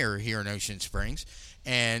for mayor here in Ocean Springs,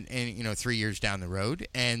 and 3 years down the road,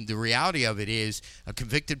 and the reality of it is a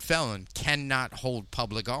convicted felon cannot hold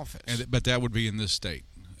public office. but that would be in this state.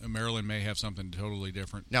 Maryland may have something totally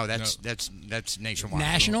different. No, that's nationwide.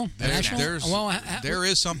 National? There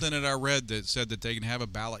is something that I read that said that they can have a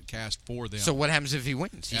ballot cast for them. So what happens if he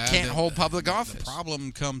wins? He can't hold public office. The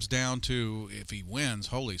problem comes down to if he wins,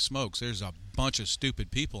 holy smokes, there's a bunch of stupid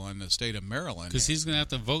people in the state of Maryland. Because he's going to have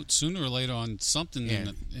to vote sooner or later on something. Yeah.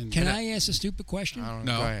 Can I ask a stupid question? I don't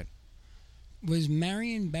No. know. Go ahead. Was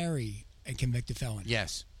Marion Barry a convicted felon?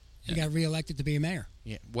 Yes. He got reelected to be a mayor.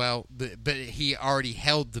 Yeah. Well, but he already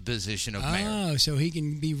held the position of mayor. Oh, so he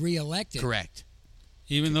can be reelected. Correct.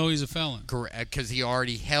 Even though he's a felon. Correct. Because he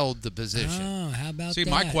already held the position. Oh, how about See, that?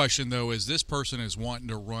 my question though is this person is wanting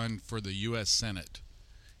to run for the U.S. Senate,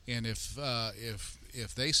 and if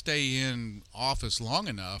they stay in office long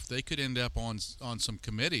enough, they could end up on some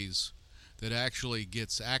committees that actually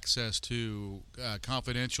gets access to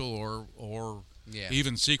confidential or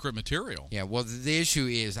even secret material. Yeah, well, the issue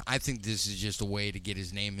is I think this is just a way to get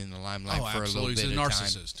his name in the limelight for a little absolutely. bit He's a of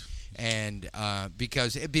narcissist. time. And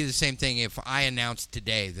because it'd be the same thing if I announced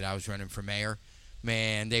today that I was running for mayor,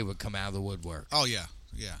 man, they would come out of the woodwork. Oh, yeah.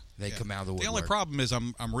 They come out of the woodwork. The only problem is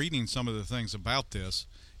I'm reading some of the things about this,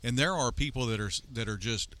 and there are people that are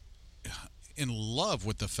just in love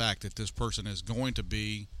with the fact that this person is going to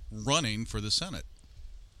be running for the Senate.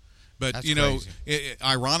 But, That's you know, crazy.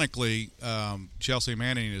 Ironically, Chelsea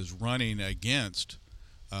Manning is running against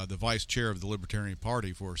the vice chair of the Libertarian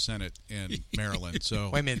Party for Senate in Maryland. So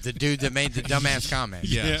Wait a minute, the dude that made the dumbass comment.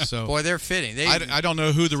 Yeah. So Boy, they're fitting. I don't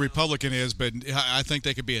know who the Republican is, but I think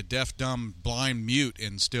they could be a deaf, dumb, blind mute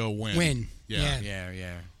and still win. Yeah.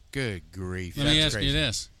 Yeah. Good grief. Let me That's ask you crazy.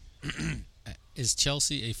 this. Is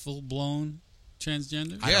Chelsea a full-blown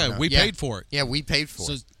transgender? I don't Yeah, know. we paid for it. Yeah, we paid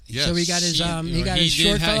for it. Yes. So he got his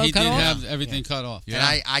short fellow he cut did off? have everything cut off. Yeah.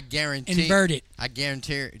 And I guarantee Invert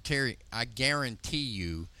I guarantee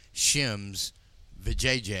you Shim's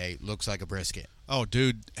vajayjay looks like a brisket. Oh,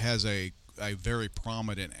 dude has a very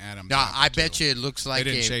prominent Adam's No, apple, I bet too. you it looks like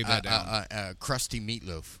didn't shave that a crusty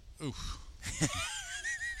meatloaf. Oof.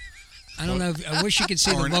 I don't know. I wish you could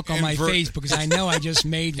see the Or an look on my face because I know I just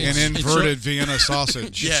made one. An inverted Vienna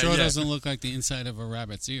sausage. It sure doesn't look like the inside of a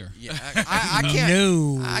rabbit's ear. Yeah, I can't.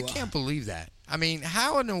 No. I can't believe that. I mean,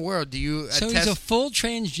 how in the world do you So attest? he's a full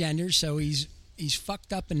transgender. So he's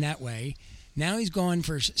fucked up in that way. Now he's going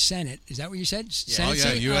for Senate. Is that what you said? Senate Oh, yeah,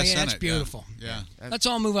 seat? U.S. yeah, Senate. that's beautiful. Yeah. Let's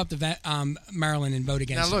all move up to Maryland and vote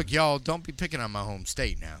against Now him. look, y'all, don't be picking on my home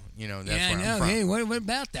state. Now, you know that's Yeah, I where know. I'm from. Hey, what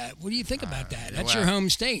about that? What do you think about that? That's well, your home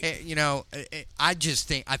state. You know, I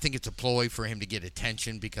think it's a ploy for him to get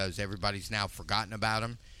attention because everybody's now forgotten about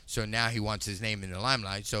him. So now he wants his name in the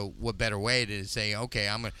limelight. So what better way to say, okay,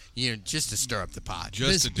 I'm gonna, just to stir up the pot.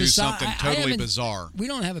 Just to do something totally bizarre. We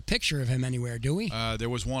don't have a picture of him anywhere, do we? There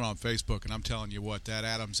was one on Facebook, and I'm telling you what, that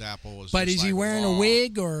Adam's apple was. But just is he like, wearing raw. a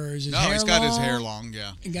wig or is his hair long? No, he's got his hair long.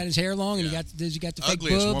 Yeah. He got his hair long, and Yeah. does he got the fake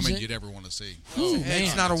Ugliest boobs? woman you'd ever want to see. Ooh, It's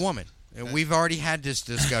man. not a woman. We've already had this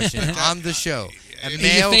discussion on the show. He's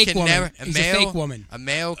a fake woman. He's a fake woman. A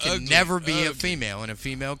male can Ugly, never be a ugly. female, and a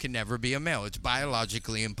female can never be a male. It's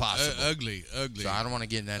biologically impossible. Ugly. So I don't want to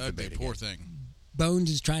get in that Ugly, debate poor again. thing.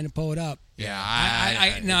 Bones is trying to pull it up. Yeah,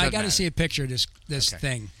 I it got doesn't to see matter. a picture of this Okay.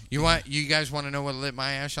 thing. You guys want to know what lit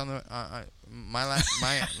my ash on the my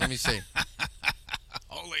let me see.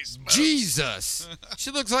 Holy smokes. Jesus,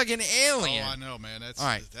 she looks like an Oh, alien. I know, man. That's All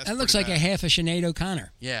right. That's That looks pretty like bad. a half a Sinead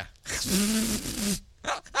O'Connor. Yeah.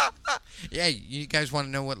 Yeah, you guys want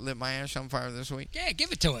to know what lit my ash on fire this week? Yeah,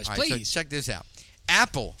 give it to us, All right, please. so check this out.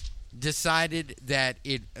 Apple decided that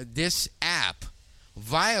this app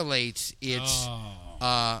violates its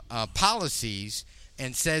policies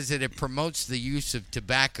and says that it promotes the use of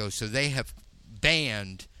tobacco, so they have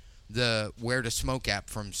banned the Where to Smoke app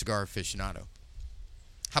from Cigar Aficionado.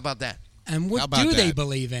 How about that? And How what about do they that?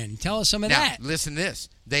 believe in? Tell us some of Now, that. listen to this.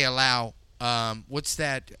 They allow, what's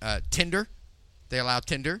that, Tinder. They allow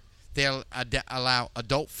Tinder. They allow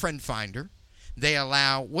Adult Friend Finder. They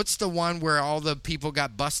allow, what's the one where all the people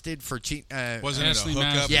got busted for cheating? Wasn't Ashley it a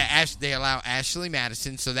hookup? Madison. Yeah, they allow Ashley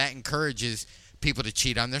Madison, so that encourages people to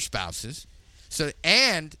cheat on their spouses. So,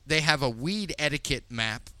 and they have a weed etiquette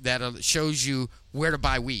map that shows you where to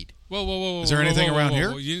buy weed. Whoa. Is there anything around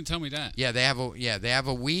here? You didn't tell me that. Yeah, they have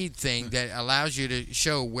a weed thing that allows you to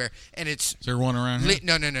show where, and it's Is there one around here?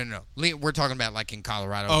 no. We're talking about like in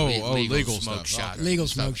Colorado. Legal smoke stuff. shops. Okay. Legal and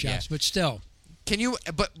stuff, smoke shops, yeah. but still, Can you?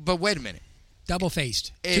 But wait a minute.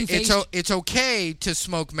 double-faced. It's Two-faced? it's okay to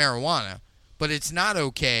smoke marijuana, but it's not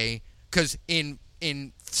okay because in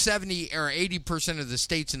 70 or 80% of the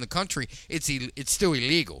states in the country, it's still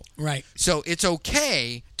illegal. Right. So it's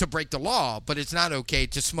okay to break the law, but it's not okay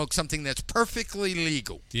to smoke something that's perfectly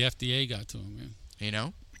legal. The FDA got to him, man. You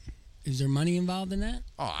know? Is there money involved in that?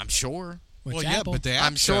 Oh, I'm sure. What's Well, yeah, Apple? but the app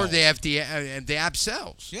I'm sure sells. the app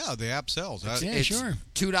sells. Yeah, the app sells. Yeah, It's sure.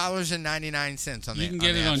 $2.99 on the You can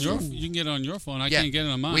get it App on your. Store. You can get it on your phone. I Yeah. can't get it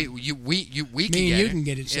on mine. We can Me get and you it. can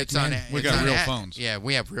get it, sick It's on. man. We it's got on real app. phones. Yeah,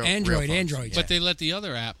 we have real Android, phones. Android. But they let the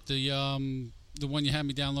other app, the one you had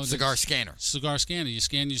me download, Cigar scanner. Cigar scanner. You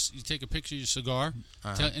scan. You take a picture of your cigar,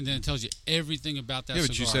 and then it tells you everything about that Yeah, cigar.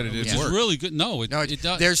 but you said it didn't which is work. really good. No, it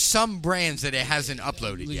does. There's some brands that it hasn't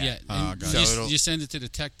uploaded Yeah, yet. and gotcha. So you, it'll- you send it to the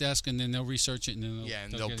tech desk, and then they'll research it, and then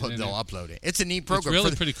they'll get it in they'll there. upload it. It's a neat program. really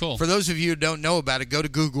For- pretty cool. For those of you who don't know about it, go to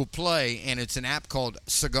Google Play, and it's an app called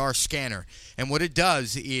Cigar Scanner. And what it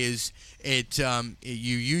does is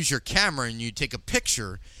you use your camera and you take a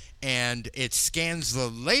picture, and it scans the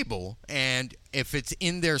label, and if it's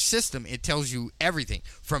in their system, it tells you everything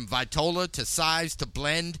from Vitola to size to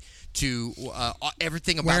blend to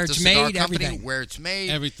everything about Where the it's cigar made, company, everything. where it's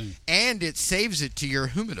made, Everything. and it saves it to your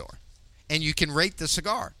humidor, and you can rate the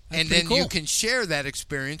cigar, That's and pretty then you cool. can share that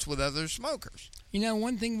experience with other smokers. You know,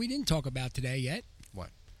 one thing we didn't talk about today yet,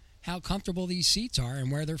 What? how comfortable these seats are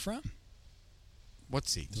and where they're from. What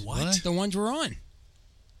seats? What? The ones we're on.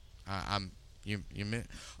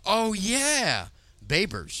 Oh yeah,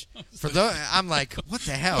 Babers. For the I'm like, what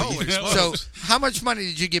the hell? Holy so, smokes. how much money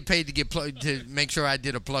did you get paid to to make sure I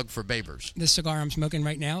did a plug for Babers? The cigar I'm smoking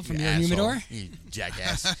right now from You your asshole. humidor. You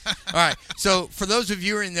jackass. All right. So for those of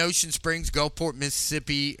you who are in the Ocean Springs, Gulfport,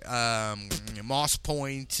 Mississippi, Moss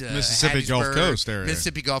Point, Mississippi Gulf Hattiesburg, Coast area.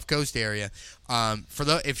 Mississippi Gulf Coast area.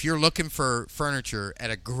 If you're looking for furniture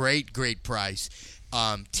at a great price,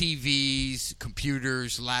 TVs,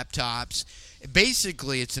 computers, laptops.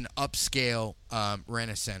 Basically, it's an upscale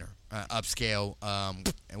rent-a-center. Upscale,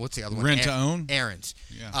 what's the other one? Rent to own? Aaron's.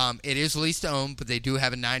 Yeah. It is lease to own, but they do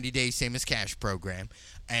have a 90-day same as cash program.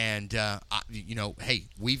 And, hey,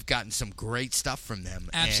 we've gotten some great stuff from them.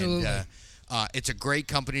 Absolutely. And, it's a great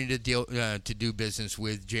company to do business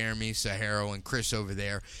with. Jeremy, Saharo, and Chris over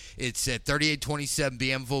there. It's at 3827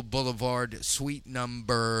 Bienville Boulevard, suite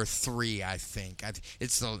number 3, I think.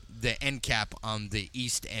 It's the end cap on the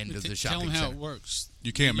east end of the shopping Tell them how center. it works.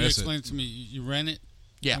 You can't miss it. Explain it to me. You rent it.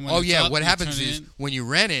 Yeah. and when Oh, it's yeah. up, What you happens turn it is in? when you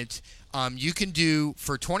rent it, you can do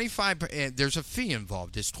for 25. There's a fee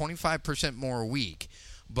involved. It's 25% more a week.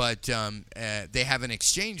 But they have an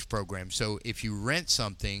exchange program. So if you rent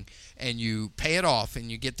something and you pay it off and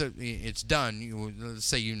you get it's done. Let's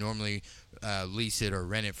say you normally lease it or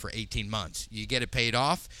rent it for 18 months. You get it paid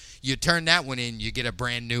off. You turn that one in. You get a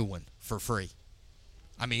brand new one for free.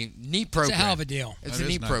 I mean, neat program. It's a hell of a deal. It's That a is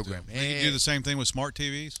neat nice, program. too. They do the same thing with smart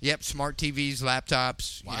TVs? Yep, smart TVs,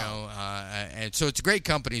 laptops, Wow. and so it's a great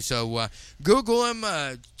company. So Google them,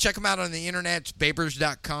 check them out on the internet. It's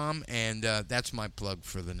Babers.com, and that's my plug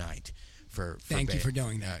for the night. Thank you for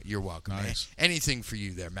doing that. You're welcome. Nice. Man. Anything for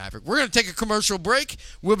you there, Maverick. We're going to take a commercial break.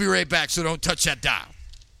 We'll be right back, so don't touch that dial.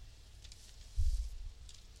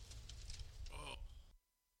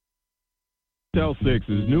 Motel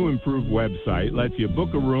 6's new improved website lets you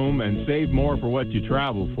book a room and save more for what you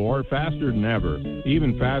travel for faster than ever.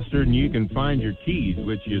 Even faster than you can find your keys,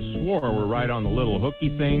 which you swore were right on the little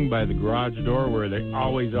hooky thing by the garage door where they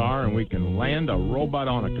always are, and we can land a robot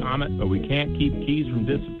on a comet, but we can't keep keys from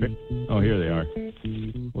disappearing. Oh, here they are.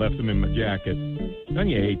 Left them in my jacket. Don't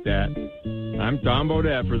you hate that? I'm Tom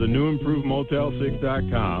Bodette for the new improved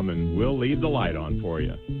Motel6.com, and we'll leave the light on for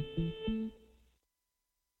you.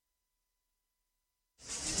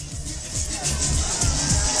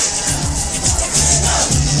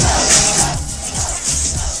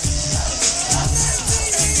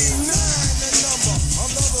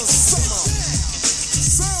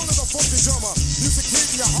 Music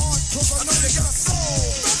hitting your heart, 'cause I know you got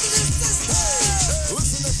soul.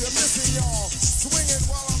 Listen if you're missing, y'all. Swinging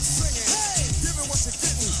while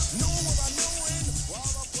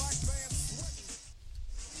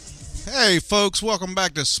Hey, folks, welcome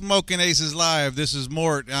back to Smoking Aces Live. This is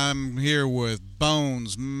Mort. I'm here with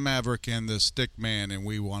Bones, Maverick, and the Stick Man, and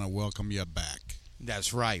we want to welcome you back.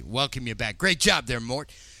 That's right. Welcome you back. Great job there,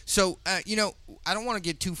 Mort. So, I don't want to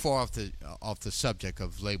get too far off the subject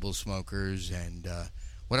of label smokers and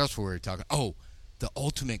what else were we talking? Oh, the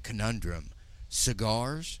ultimate conundrum: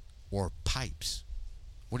 cigars or pipes.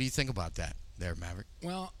 What do you think about that there, Maverick?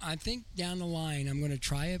 Well, I think down the line I'm going to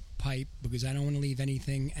try a pipe because I don't want to leave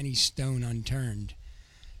any stone unturned.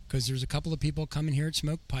 Because there's a couple of people coming here to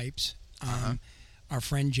smoke pipes. Our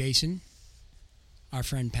friend Jason, our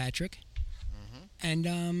friend Patrick,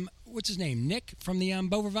 and what's his name? Nick from the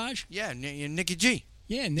Beau Rivage? Yeah, Nicky G.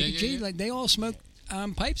 Yeah, Nicky G. Like they all smoke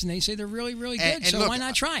pipes, and they say they're really, really good. And so look, why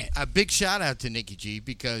not try it? A big shout out to Nicky G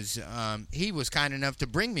because he was kind enough to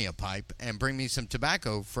bring me a pipe and bring me some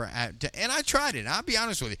tobacco and I tried it. I'll be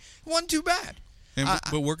honest with you, it wasn't too bad.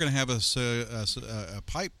 But we're going to have a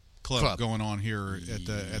pipe club going on here at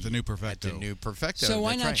the new Perfecto. At the new Perfecto. So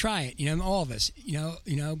why not try it? All of us.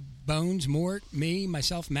 Bones, Mort, me,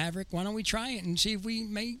 myself, Maverick. Why don't we try it and see if we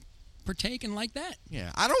may partake and like that?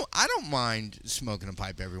 Yeah, I don't mind smoking a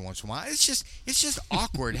pipe every once in a while. It's just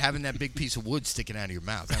awkward having that big piece of wood sticking out of your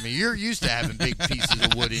mouth. I mean, you're used to having big pieces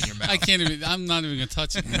of wood in your mouth. I'm not even gonna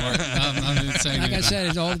touch it anymore. I'm not even saying like I said,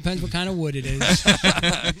 it all depends what kind of wood it is.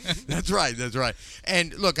 That's right.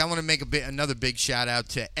 And look, I want to make another big shout out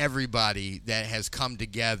to everybody that has come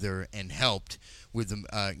together and helped with them,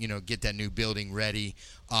 get that new building ready.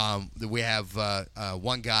 We have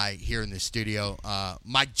one guy here in the studio,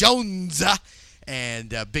 Mike Jones,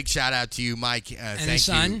 and big shout out to you, Mike. Thank his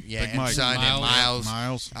son. you, yeah, Big and Mike. son and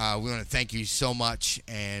Miles. We want to thank you so much,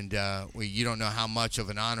 and you don't know how much of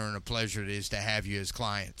an honor and a pleasure it is to have you as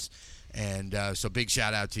clients. And so big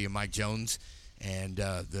shout out to you, Mike Jones. And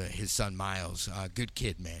his son Miles, good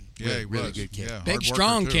kid, man. Yeah, really good kid. Yeah, big,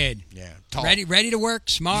 strong kid. Yeah, tall. Ready to work,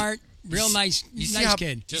 smart, real nice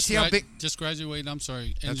kid. Just graduated. I'm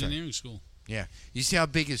sorry, engineering school. Yeah, you see how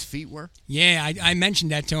big his feet were? Yeah, I mentioned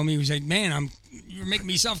that to him. He was like, "Man, you're making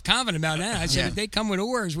me self-confident about that." I said, "If they come with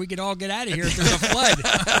oars, we could all get out of here if there's a flood."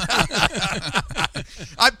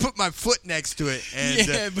 I put my foot next to it,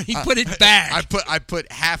 and but he put it back. I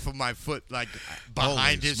put half of my foot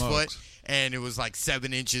behind his smokes. foot. And it was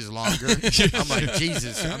 7 inches longer. I'm like,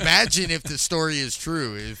 Jesus, imagine if the story is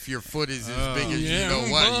true. If your foot is as big as you know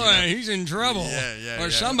what. Boy, he's in trouble. Yeah.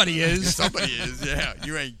 Or somebody is. Somebody is, yeah.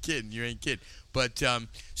 You ain't kidding. But,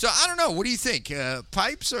 so I don't know. What do you think?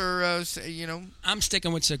 Pipes or, I'm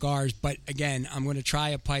sticking with cigars, but again, I'm going to try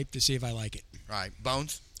a pipe to see if I like it. All right.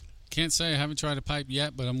 Bones? Can't say I haven't tried a pipe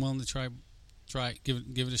yet, but I'm willing to try it.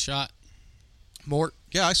 Give it a shot. Mort?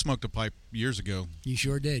 Yeah, I smoked a pipe years ago. You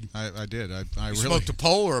sure did. I did. I really smoked a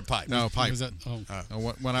pole or a pipe? No, a pipe. Was that,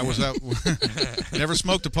 when I was out, never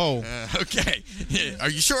smoked a pole. Okay. Are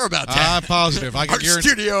you sure about that? I'm positive. I can Our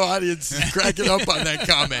studio audience is cracking up on that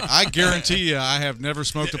comment. I guarantee you, I have never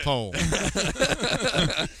smoked a pole.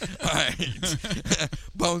 All right.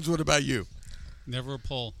 Bones, what about you? Never a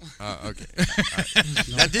pole. Okay. All right.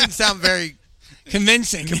 No. That didn't sound very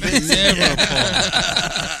convincing. Never a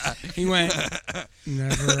pole. He went,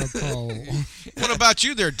 never a pole. What about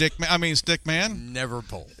you there, Stick Man? Never a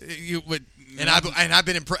pole. You would. And I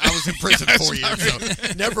was in prison 4 years,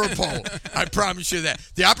 so never a pole. I promise you that.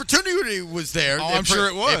 The opportunity was there. Oh, I'm sure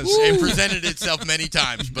it was. It presented itself many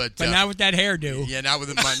times, but not with that hairdo. Yeah, not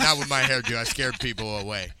with my hairdo. I scared people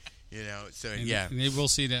away. Yeah. And they will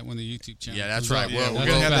see that when the YouTube channel. Yeah, that's right. We're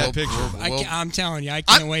gonna have that picture. I'm telling you, I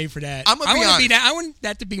can't wait for that. I want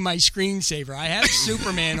that to be my screensaver. I have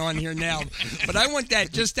Superman on here now, but I want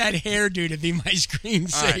just that hairdo to be my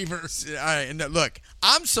screensaver. All right. And look,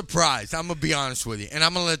 I'm surprised. I'm gonna be honest with you, and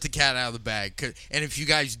I'm gonna let the cat out of the bag. And if you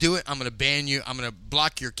guys do it, I'm gonna ban you. I'm gonna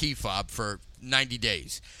block your key fob for 90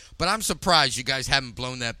 days. But I'm surprised you guys haven't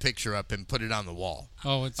blown that picture up and put it on the wall.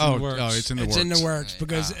 Oh, it's in the works. Oh, it's in the works. It's in the works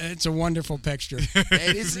because it's a wonderful picture.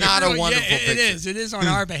 It is not a wonderful picture. It is. It is on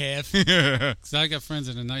our behalf. So I got friends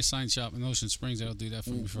at a nice sign shop in Ocean Springs that'll do that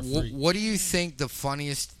for me for free. What do you think the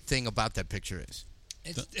funniest thing about that picture is?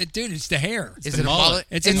 Dude, it's the hair. Is it a mullet?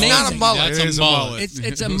 It's not a mullet. That's a mullet.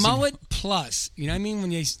 It's a mullet plus. You know what I mean?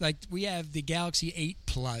 When we have the Galaxy 8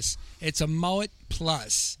 Plus. It's a mullet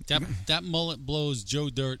plus. That mullet blows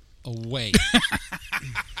Joe Dirt away.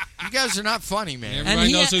 guys are not funny, man.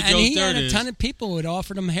 Everybody knows who Joe he Dirt had a is. ton of people who would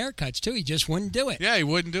offer him haircuts too. He just wouldn't do it. Yeah, he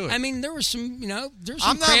wouldn't do it. I mean, there was some, there's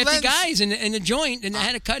I'm some not crafty letting- guys in the joint and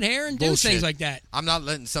had to cut hair and do Bullshit. things like that. I'm not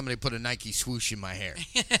letting somebody put a Nike swoosh in my hair.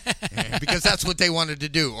 Yeah, because that's what they wanted to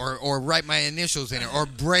do, or write my initials in it, or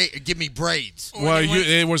give me braids. well,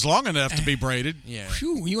 it was long enough to be braided. Yeah,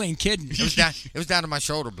 Phew, you ain't kidding. it was down to my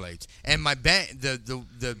shoulder blades, and my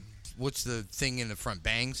the what's the thing in the front,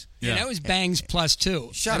 bangs? Yeah, that was bangs plus 2.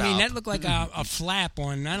 Shut I mean, up. that looked like a flap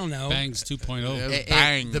on, I don't know. Bangs 2.0.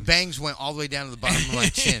 Bang. The bangs went all the way down to the bottom of my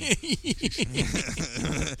chin.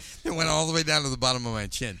 It went all the way down to the bottom of my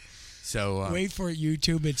chin. So Wait for it,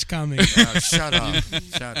 YouTube. It's coming. shut up.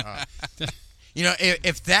 Shut up.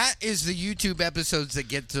 If that is the YouTube episodes that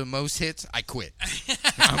get the most hits, I quit.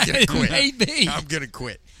 I'm gonna quit. Maybe. I'm gonna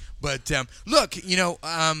quit. But look,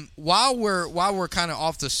 while we're kind of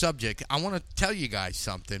off the subject, I want to tell you guys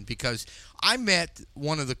something, because I met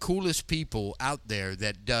one of the coolest people out there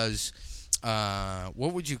that does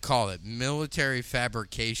what would you call it? Military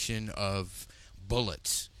fabrication of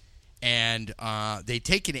bullets. And they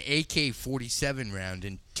take an AK-47 round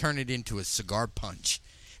and turn it into a cigar punch.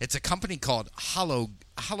 It's a company called Hollow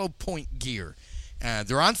Point Gear.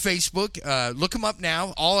 They're on Facebook. Look them up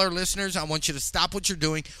now. All our listeners, I want you to stop what you're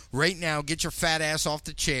doing right now. Get your fat ass off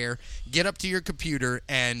the chair. Get up to your computer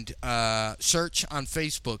and search on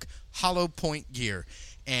Facebook Hollow Point Gear.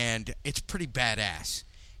 And it's pretty badass.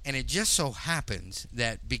 And it just so happens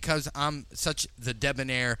that because I'm such the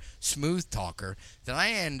debonair smooth talker, that I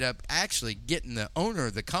end up actually getting the owner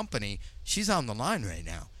of the company. She's on the line right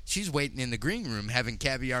now. She's waiting in the green room having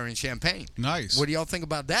caviar and champagne. Nice. What do y'all think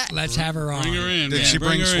about that? Let's have her on. Bring her in. Did man. she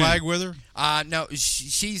bring her swag in. with her? No,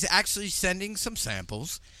 she's actually sending some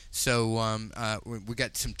samples. So we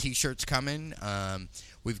got some T-shirts coming.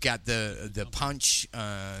 We've got the punch,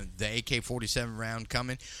 the AK-47 round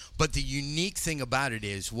coming. But the unique thing about it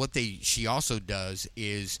is she also does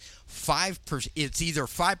is 5%. It's either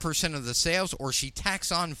 5% of the sales, or she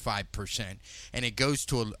tacks on 5%, and it goes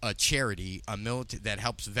to a charity, a military that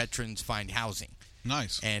helps veterans find housing.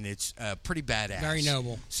 Nice. And it's pretty badass. Very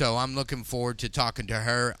noble. So I'm looking forward to talking to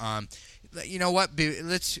her. You know what?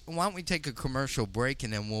 Why don't we take a commercial break,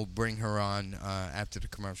 and then we'll bring her on after the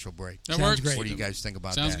commercial break. That Sounds works. great. What do you guys think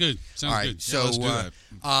about Sounds that? good. Sounds all right, good. So, Yeah, let's do that.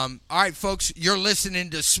 all right, folks, you're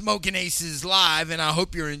listening to Smoking Aces Live, and I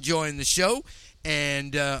hope you're enjoying the show.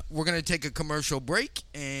 And we're going to take a commercial break.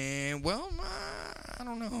 And, I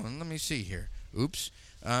don't know. Let me see here. Oops.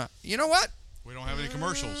 You know what? We don't have any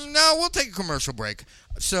commercials. No, we'll take a commercial break.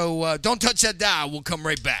 So don't touch that dial. We'll come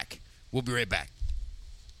right back. We'll be right back.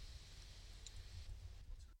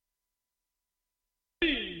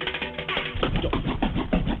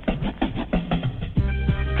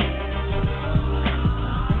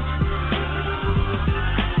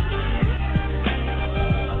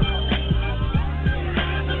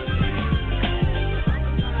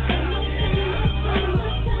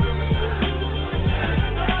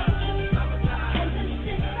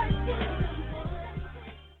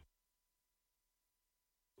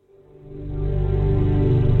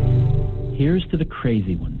 Here's to the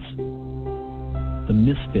crazy ones, the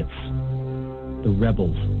misfits, the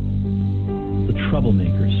rebels, the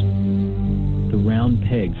troublemakers, the round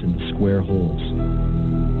pegs in the square holes,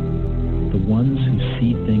 the ones who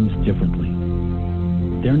see things differently.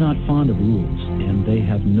 They're not fond of rules, and they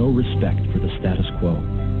have no respect for the status quo.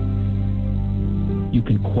 You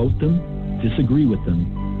can quote them, disagree with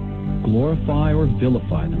them, glorify or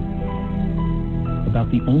vilify them. About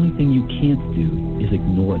the only thing you can't do is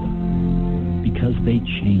ignore them. Because they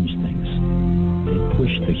change things. They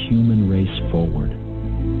push the human race forward.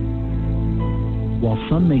 While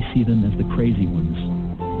some may see them as the crazy ones,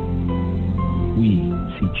 we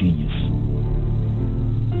see genius.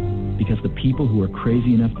 Because the people who are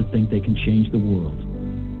crazy enough to think they can change the world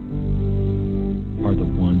are the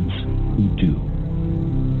ones who do.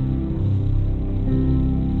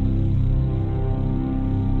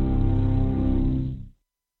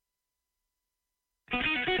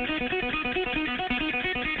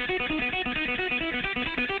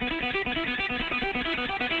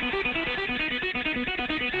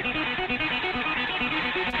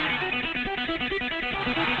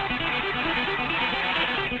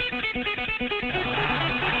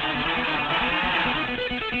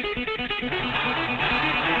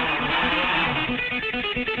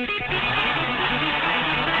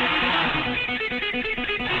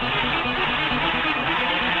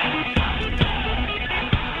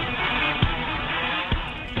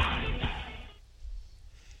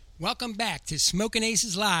 Welcome back to Smoking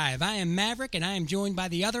Aces Live. I am Maverick, and I am joined by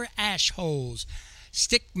the other ash holes.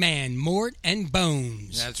 Stickman, Mort, and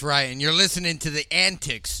Bones. That's right, and you're listening to the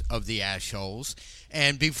antics of the Ash Holes.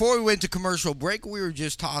 And before we went to commercial break, we were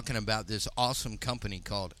just talking about this awesome company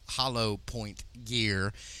called Hollow Point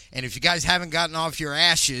Gear. And if you guys haven't gotten off your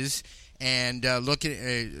ashes and looked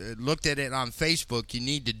at it on Facebook, you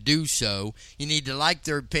need to do so. You need to like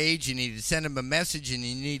their page, you need to send them a message, and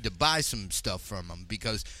you need to buy some stuff from them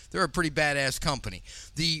because they're a pretty badass company.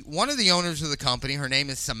 One of the owners of the company, her name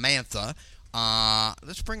is Samantha.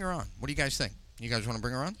 Let's bring her on. What do you guys think? You guys want to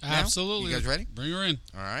bring her on? Absolutely. You guys ready? Bring her in.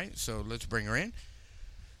 All right, so let's bring her in.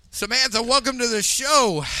 Samantha, welcome to the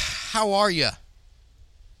show. How are you?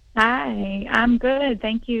 Hi, I'm good.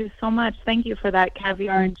 Thank you so much. Thank you for that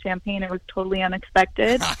caviar and champagne. It was totally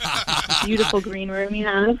unexpected. Beautiful green room you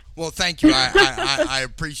have. Well, thank you. I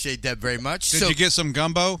appreciate that very much. Did you get some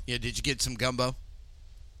gumbo? Yeah, did you get some gumbo?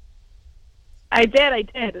 I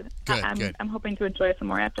did. Good. I'm hoping to enjoy some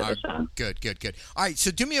more after the show. Good. All right, so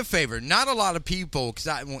do me a favor. Not a lot of people, because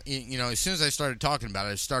as soon as I started talking about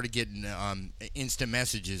it, I started getting instant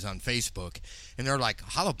messages on Facebook, and they're like,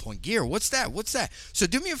 Hollow Point Gear, what's that? So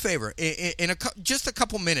do me a favor. In just a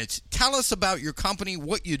couple minutes, tell us about your company,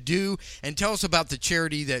 what you do, and tell us about the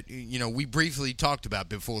charity that we briefly talked about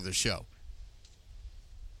before the show.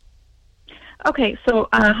 Okay, so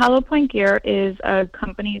Hollow Point Gear is a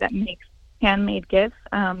company that makes handmade gifts.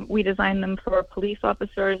 We design them for police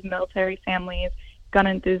officers, military families, gun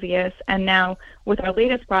enthusiasts, and now with our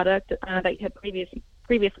latest product that you had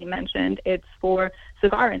previously mentioned, it's for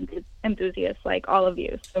cigar enthusiasts like all of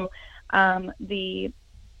you. So the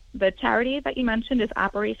charity that you mentioned is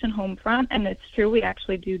Operation Homefront, and it's true, we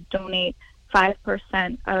actually do donate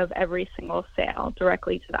 5% of every single sale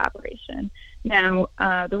directly to the operation. Now,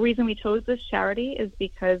 the reason we chose this charity is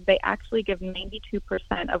because they actually give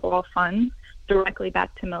 92% of all funds directly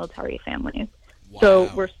back to military families. Wow.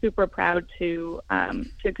 So we're super proud to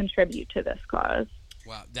contribute to this cause.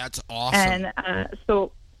 Wow, that's awesome. And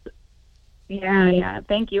yeah,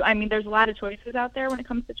 thank you. I mean, there's a lot of choices out there when it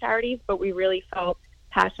comes to charities, but we really felt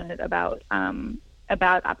passionate about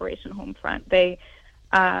Operation Homefront. They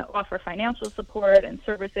offer financial support and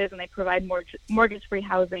services, and they provide mortgage-free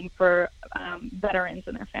housing for veterans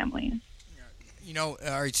and their families. All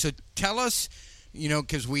right, so tell us,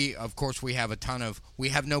 because we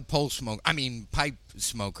have no pipe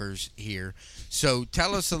smokers here. So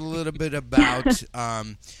tell us a little bit about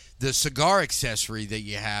the cigar accessory that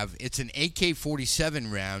you have. It's an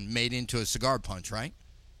AK-47 round made into a cigar punch, right?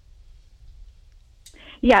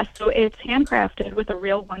 Yes, so it's handcrafted with a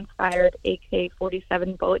rEaL once-fired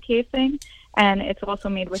AK-47 bullet casing, and it's also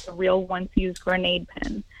made with a rEaL once-used grenade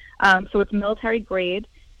pin. So it's military grade,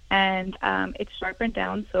 and it's sharpened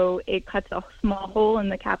down, so it cuts a small hole in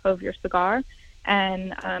the cap of your cigar,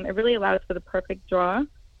 and it really allows for the perfect draw.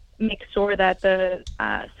 Make sure that the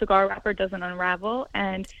cigar wrapper doesn't unravel,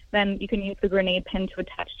 and then you can use the grenade pin to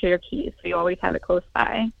attach to your keys, so you always have it close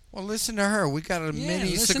by. Well, listen to her. We got a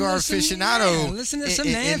mini cigar aficionado. Listen to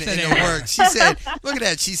Samantha in the works. She said, "Look at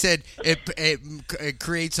that." She said it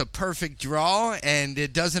creates a perfect draw and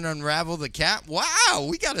it doesn't unravel the cap. Wow,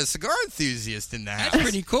 we got a cigar enthusiast in the house. That's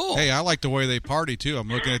pretty cool. Hey, I like the way they party too. I'm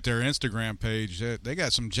looking at their Instagram page. They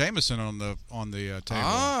got some Jameson on the table.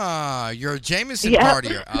 Ah, you're a Jameson Yep.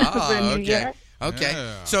 partier. Ah, okay. Yeah. Okay,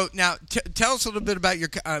 Yeah. so now tell us a little bit about your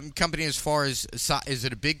company as far as is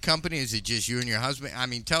it a big company? Is it just you and your husband? I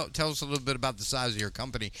mean, tell us a little bit about the size of your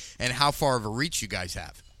company and how far of a reach you guys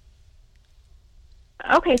have.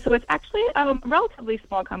 Okay, so it's actually a relatively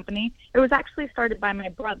small company. It was actually started by my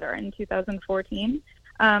brother in 2014.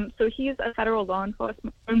 So he's a federal law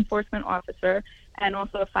enforcement officer and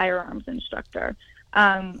also a firearms instructor.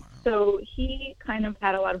 So he kind of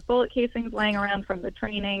had a lot of bullet casings laying around from the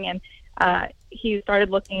training, and he started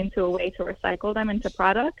looking into a way to recycle them into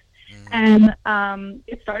products. And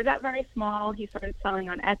it started out very small. He started selling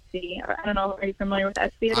on Etsy. I don't know, are you familiar with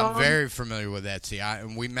Etsy at all? I'm very familiar with Etsy.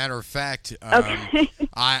 Matter of fact, Okay.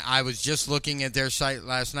 I was just looking at their site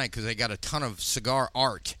last night because they got a ton of cigar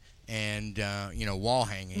art and wall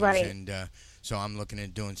hangings, Right. and so I'm looking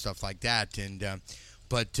at doing stuff like that. And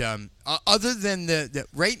but other than the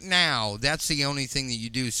right now, that's the only thing that you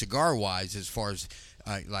do cigar wise as far as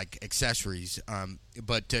like accessories.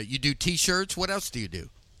 But you do T-shirts. What else do you do?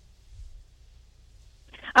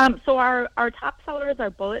 So our top sellers are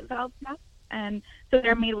bullet valve caps, and so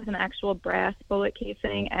they're made with an actual brass bullet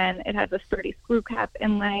casing, and it has a sturdy screw cap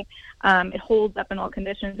inlay. It holds up in all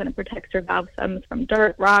conditions, and it protects your valve stems from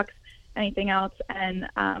dirt, rocks, anything else. And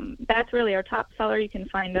that's really our top seller. You can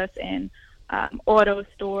find us in auto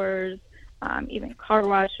stores, even car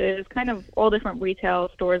washes, kind of all different retail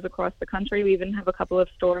stores across the country. We even have a couple of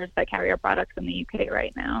stores that carry our products in the UK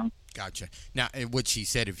right now. Gotcha. Now, what she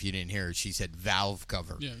said, if you didn't hear it, she said valve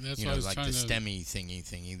cover. Yeah, that's you what I know, was like trying the to... stemmy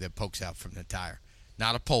thingy that pokes out from the tire.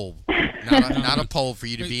 Not a pole. Not a pole for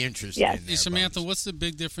you to be interested Yes. in. Hey, Samantha, what's the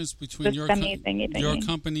big difference between The your thingy.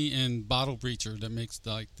 company and Bottle Breacher that makes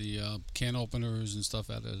like the can openers and stuff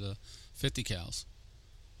out of the 50 cals?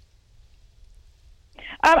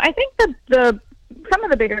 I think the some of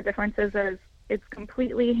the bigger differences is it's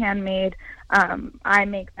completely handmade. I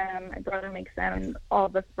make them, my brother makes them, and all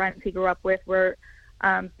the friends he grew up with. We're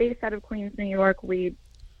based out of Queens, New York. We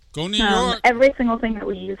Go New York. Every single thing that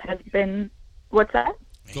we use has been. What's that?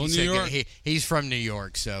 Go New York. He's from New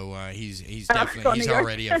York, so he's definitely he's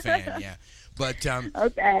already a fan. Yeah, but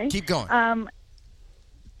okay, keep going.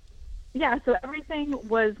 Yeah, so everything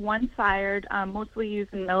was one-fired, mostly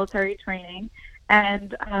used in military training,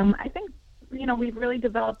 and I think we've really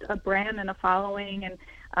developed a brand and a following,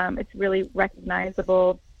 and it's really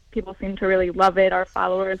recognizable. People seem to really love it. Our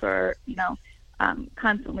followers are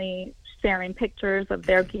constantly sharing pictures of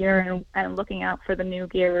their gear and looking out for the new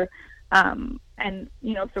gear.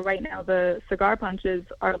 So right now the cigar punch is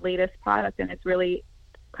our latest product, and it's really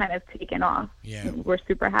kind of taken off. Yeah, we're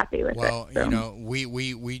super happy with it. Well,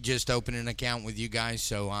 we just opened an account with you guys,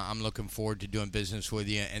 so I'm looking forward to doing business with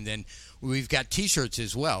you. And then we've got T-shirts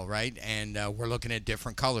as well, right? And we're looking at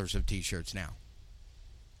different colors of T-shirts now.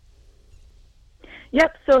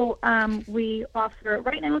 Yep. So we offer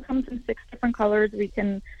right now. It comes in 6 different colors. We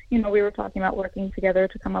can, we were talking about working together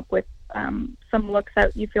to come up with some looks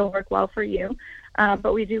that you feel work well for you.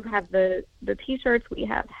 But we do have the T-shirts. We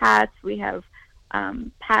have hats. We have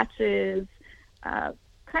patches.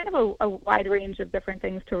 Kind of a wide range of different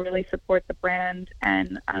things to really support the brand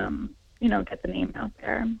and get the name out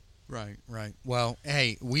there. Right. Well,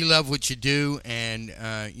 hey, we love what you do, and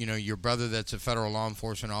your brother that's a federal law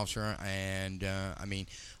enforcement officer, and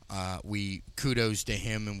we kudos to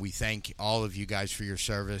him, and we thank all of you guys for your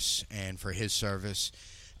service and for his service.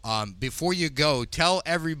 Before you go, tell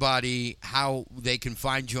everybody how they can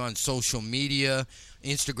find you on social media,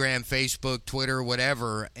 Instagram, Facebook, Twitter,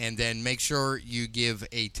 whatever, and then make sure you give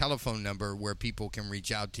a telephone number where people can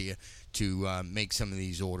reach out to you to make some of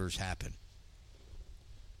these orders happen.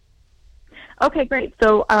 Okay, great.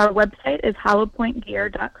 So our website is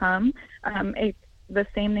hollowpointgear.com. It's the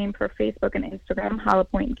same name for Facebook and Instagram, Hollow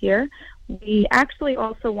Point Gear. We actually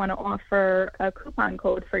also want to offer a coupon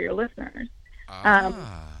code for your listeners.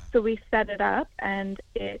 So we set it up, and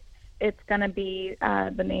it's going to be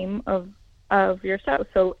the name of your show.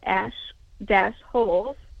 So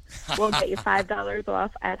Ash-Holes will get you $5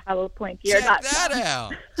 off at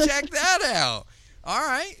hollowpointgear.com. Check that out. All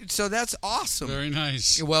right, so that's awesome. Very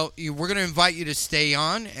nice. Well, we're going to invite you to stay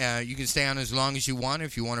on. You can stay on as long as you want.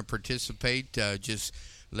 If you want to participate, just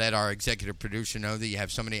let our executive producer know that you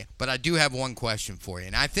have somebody. But I do have one question for you,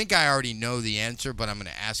 and I think I already know the answer, but I'm going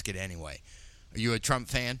to ask it anyway. Are you a Trump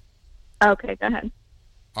fan? Okay, go ahead.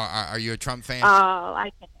 Are you a Trump fan? Oh,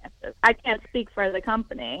 I can't answer. I can't speak for the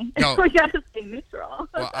company. No. We got to stay neutral.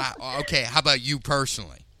 Well, okay, how about you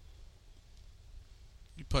personally?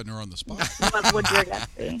 You're putting her on the spot. What would your guess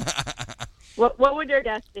be? What would your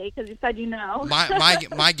guess be? Because you said you know.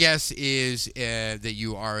 My guess is that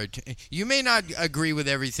you are. You may not agree with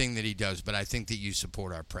everything that he does, but I think that you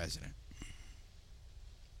support our president.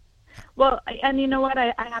 Well, and you know what?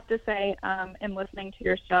 I have to say, in listening to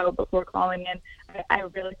your show before calling in, I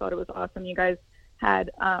really thought it was awesome. You guys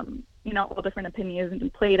had, all different opinions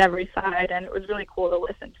and played every side, and it was really cool to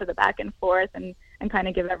listen to the back and forth and kind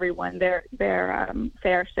of give everyone their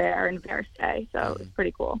fair share and fair say. So it's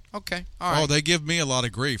pretty cool. Okay. All right. Oh, they give me a lot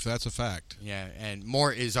of grief. That's a fact. Yeah, and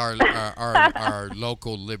Mort is our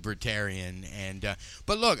local libertarian. And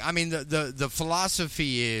but look, I mean, the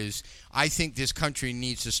philosophy is, I think this country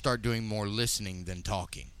needs to start doing more listening than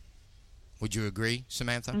talking. Would you agree,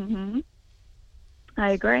 Samantha? Mm-hmm.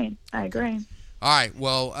 I agree. All right.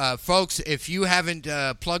 Well, folks, if you haven't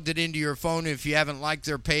plugged it into your phone, if you haven't liked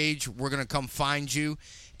their page, we're going to come find you.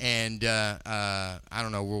 And, I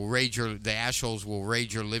don't know, the Ash-Holes will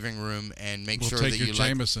raid your living room and make sure that you like. We'll take your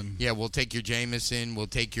Jameson. Yeah, we'll take your Jameson. We'll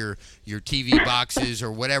take your TV boxes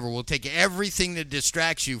or whatever. We'll take everything that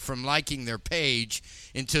distracts you from liking their page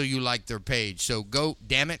until you like their page. So go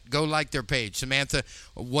like their page. Samantha,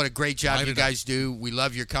 what a great job you guys do. We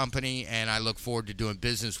love your company, and I look forward to doing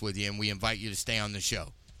business with you, and we invite you to stay on the show.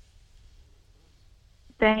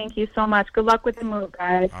 Thank you so much. Good luck with the move,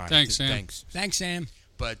 guys. All right. Thanks, Sam. Thanks, Sam.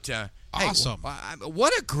 But Awesome.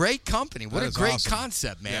 What a great company. What That a is great awesome.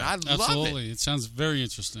 concept, man. Yeah. I love it. Absolutely. It sounds very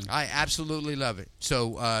interesting. I absolutely love it.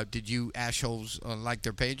 So, did you assholes like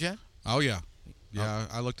their page yet? Oh, yeah. Yeah,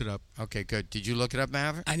 I looked it up. Okay, good. Did you look it up,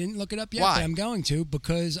 Maverick? I didn't look it up yet, Why? but I'm going to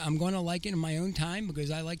because I'm going to like it in my own time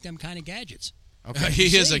because I like them kind of gadgets. Okay.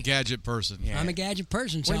 He is See? a gadget person. Yeah. I'm a gadget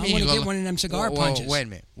person, so What I do you want mean to you get go- one of them cigar Whoa, punches. wait a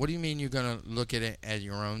minute. What do you mean you're going to look at it at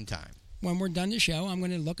your own time? When we're done the show, I'm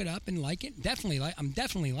going to look it up and like it. I'm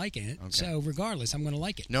definitely liking it. Okay. So regardless, I'm going to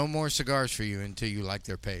like it. No more cigars for you until you like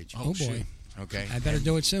their page. Oh, boy. shit. Okay. I better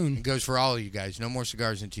do it soon. It goes for all of you guys. No more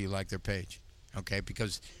cigars until you like their page. Okay,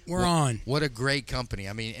 because We're on. What a great company.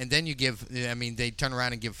 I mean, and then you give. I mean, they turn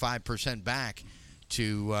around and give 5% back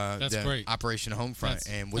to That's the great. Operation Homefront, That's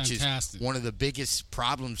and which fantastic. is one of the biggest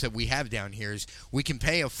problems that we have down here is we can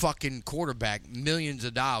pay a fucking quarterback millions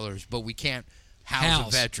of dollars, but we can't house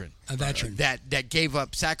a veteran. A veteran. that gave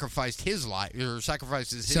up, sacrificed his life, or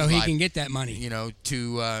sacrifices his So life. he can get that money. You know,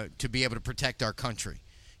 to be able to protect our country.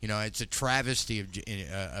 You know, it's a travesty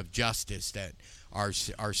of justice that our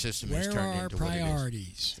system has Where turned are our into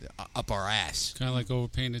priorities? what it is. Up our ass. Kind of like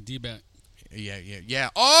overpaying a D-back. Yeah.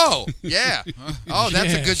 Oh, yeah. Oh,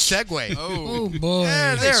 that's a good segue. Oh boy.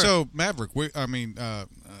 Yeah, Hey, there. so Maverick,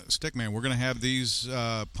 Stickman, we're going to have these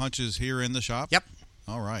punches here in the shop. Yep.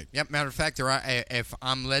 All right. Yep. Matter of fact, if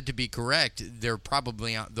I'm led to be correct, they'll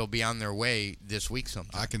be on their way this week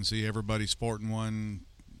sometime. I can see everybody sporting one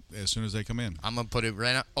as soon as they come in. I'm gonna put it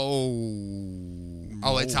right now.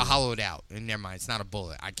 Oh, it's a hollowed out. Never mind. It's not a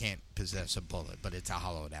bullet. I can't possess a bullet, but it's a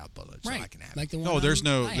hollowed out bullet, so Right. I can have Like it. the one. No, there's I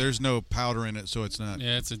have. there's no powder in it, so it's not.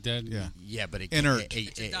 Yeah, it's a dead. Yeah. Yeah, but it Inert.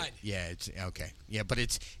 It's a dud. Yeah, it's okay. Yeah, but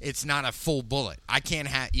it's not a full bullet. I can't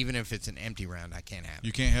have, even if it's an empty round. I can't have it.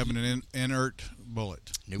 You can't have an inert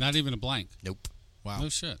bullet. Nope. Not even a blank. Nope. Wow. No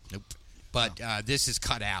shit. Nope. But this is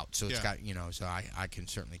cut out, so it's Yeah. got so I can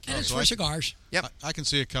certainly And carry it's it. for cigars. Yep. I can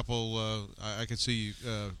see a couple. I can see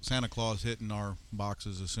Santa Claus hitting our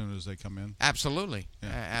boxes as soon as they come in. Absolutely, Yeah.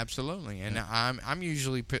 absolutely, and I'm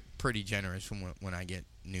usually pretty generous when I get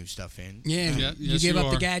new stuff in. Yeah. Yeah, You yes, give you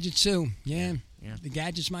up the are. gadgets too. Yeah. Yeah. The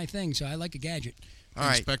gadget's my thing, so I like a gadget. All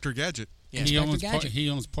right. Inspector Gadget. Yeah. He owns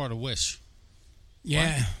Gadget. part of Wish.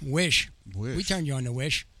 Yeah. Wish. Wish. We turned you on to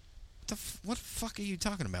Wish. What the fuck are you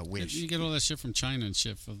talking about, Wish? You get all that shit from China and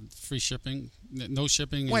shit for free shipping, no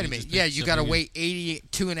shipping. Wait a and minute. just Yeah, pick you got to shipping. wait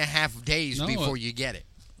 82.5 days No, before you get it.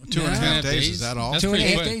 2.5 days. days? Is that all? That's 2.5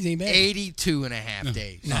 pretty quick. days ain't bad. 82.5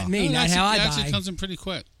 days. Not me. No, Not it how I actually buy. comes in pretty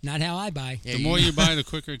quick. Not how I buy. Yeah, The more you buy, the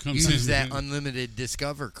quicker it comes in. use that unlimited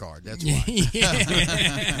Discover card. That's why.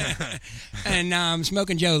 Yeah. And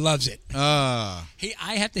Smoking Joe loves it. I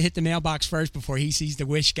have to hit the mailbox first before he sees the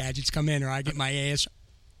Wish gadgets come in, or I get my ass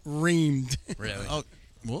reamed. Really? Oh,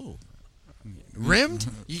 whoa. Rimmed?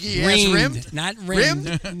 You get your ass rimmed? Not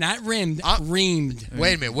rimmed. Not rimmed. Reamed.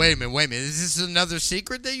 Wait a minute. Is this another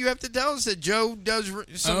secret that you have to tell us that Joe does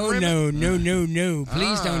some Oh, rimming? no.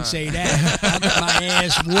 Please don't say that. I'll get my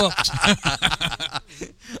ass whooped.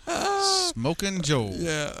 Smoking Joe.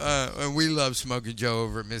 Yeah, and we love Smoking Joe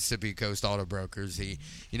over at Mississippi Coast Auto Brokers.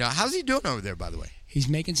 How's he doing over there, by the way? He's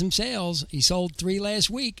making some sales. He sold 3 last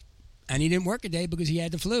week, and he didn't work a day because he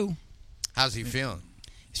had the flu. How's he feeling?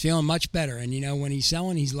 He's feeling much better, and when he's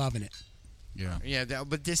selling, he's loving it. Yeah. Yeah,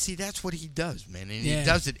 that's what he does, man, and Yeah. he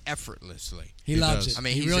does it effortlessly. He loves does. it. I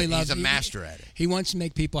mean, he he's really a, loves he's a it. master at it. He wants to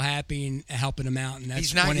make people happy and helping them out, and that's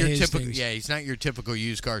He's not one your of his typical. things. Yeah, he's not your typical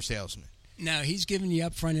used car salesman. No, he's giving you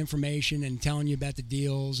upfront information and telling you about the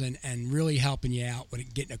deals and really helping you out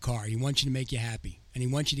with getting a car. He wants you to make you happy, and he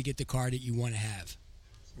wants you to get the car that you want to have.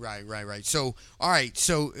 Right. So, all right.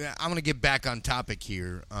 So, I'm going to get back on topic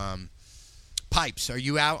here. Pipes. Are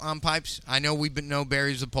you out on pipes? I know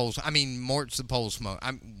Barry's the pole. I mean, Mort's the pole smoke.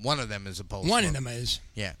 One of them is a pole. One smoker. of them is.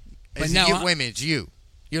 Yeah. But Is it no, you? I- Wait a minute. It's you.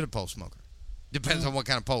 You're the pole smoker. Depends on what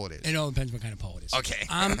kind of pole it is. It all depends what kind of pole it is. Okay.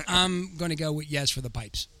 I'm going to go with yes for the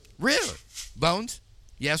pipes. Really? Bones?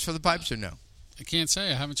 Yes for the pipes or no? I can't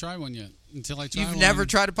say. I haven't tried one yet. Until I try one. You've never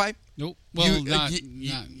tried a pipe? Nope. Well, not.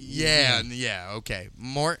 Yeah. Okay.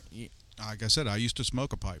 Mort. Like I said, I used to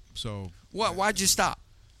smoke a pipe, so Why'd you stop?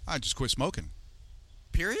 I just quit smoking.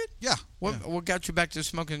 Period? Yeah. What got you back to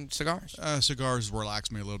smoking cigars? Cigars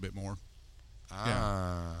relax me a little bit more.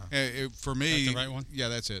 Ah. For me, That the right one? Yeah,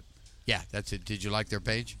 that's it. Yeah, that's it. Did you like their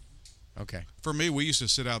page? Okay. For me, we used to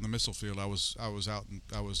sit out in the missile field. I was out and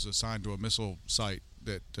I was assigned to a missile site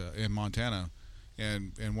that in Montana,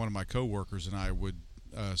 and one of my coworkers and I would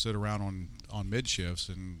sit around on mid shifts,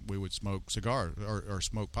 and we would smoke cigars or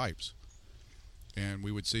smoke pipes, and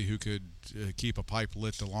we would see who could keep a pipe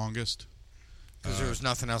lit the longest. Because there was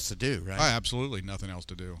nothing else to do, right? Oh, absolutely nothing else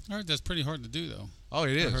to do. I heard that's pretty hard to do, though. Oh,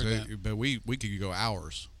 it is. heard that. But we could go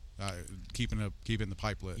hours keeping the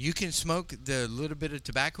pipe lit. You can smoke the little bit of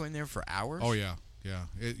tobacco in there for hours? Oh, yeah. Yeah.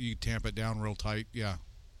 You tamp it down real tight. Yeah.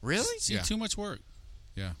 Really? See, too much work.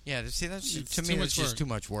 Yeah. Yeah, see, that's It's to too me, much that's just work. too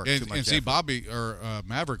much work. And, too much and see, effort. Bobby or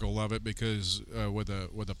Maverick will love it because with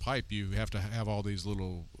a pipe, you have to have all these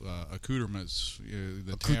little accoutrements,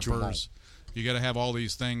 the tampers. You got to have all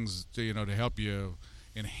these things, to help you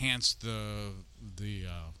enhance the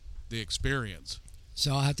experience.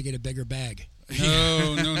 So I'll have to get a bigger bag.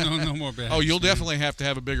 No more bags. Oh, you'll definitely have to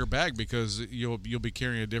have a bigger bag because you'll be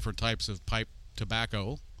carrying different types of pipe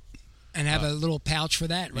tobacco. And have a little pouch for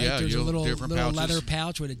that, right? Yeah, There's a little pouches. leather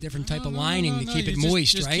pouch with a different type of lining to keep it you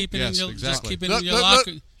moist, just right? Keep it Yes, in your, exactly. Just keep it Look, in your look,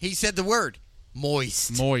 locker. look. He said the word.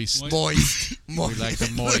 Moist. Moist. Moist. We like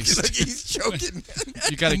the moist. Look, he's choking.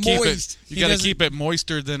 You got to keep it. Moist. You got to keep it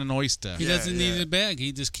moister than an oyster. He doesn't need a bag.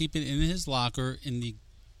 He just keep it in his locker in the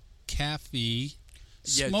cafe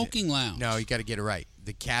smoking lounge. No, you got to get it right.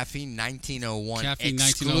 The Cafe 1901 Cafe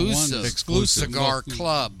Exclusive. Cigar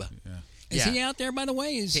Club. Yeah. Is he out there, by the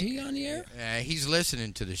way? Is he on the air? He's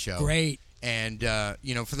listening to the show. Great. And,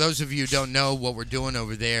 for those of you who don't know, what we're doing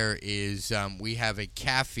over there is we have a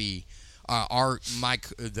cafe.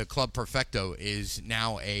 The Club Perfecto is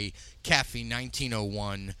now a Cafe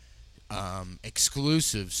 1901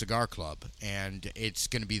 exclusive cigar club. And it's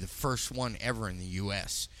going to be the first one ever in the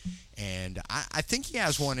U.S. And I think he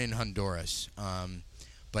has one in Honduras.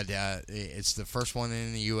 But it's the first one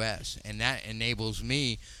in the U.S. And that enables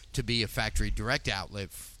me to be a factory direct outlet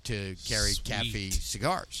to carry Cafe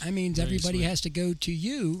cigars. That means everybody has to go to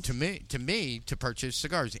you. To me, to purchase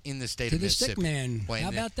cigars in the state To of the Mississippi. stick man. How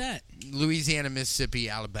about that? Louisiana, Mississippi,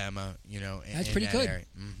 Alabama, That's in pretty that good. area.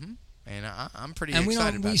 Mm-hmm. And I'm pretty And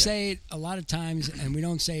excited about we that. say it a lot of times, and we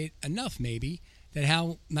don't say it enough, maybe, that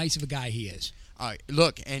how nice of a guy he is. All right,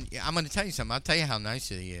 look, and I'm going to tell you something. I'll tell you how nice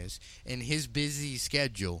he is. In his busy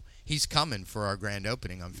schedule, he's coming for our grand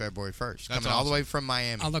opening on February 1st. Coming all the way from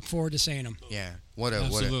Miami. I'll look forward to seeing him. Yeah, what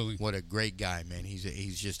a great guy, man.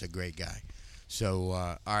 He's just a great guy. So,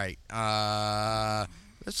 all right,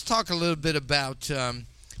 let's talk a little bit about.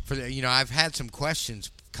 I've had some questions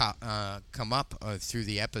come up through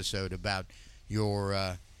the episode about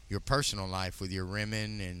your personal life with your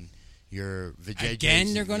rimming and your vajayjays.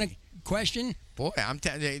 Again, they're going to question? Boy, I'm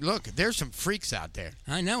telling you, look, there's some freaks out there.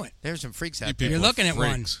 I know it. There's some freaks out there. You're looking at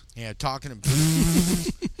one. Yeah, talking to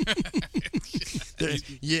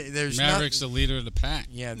there's Maverick's the leader of the pack.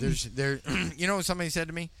 Yeah, you know what somebody said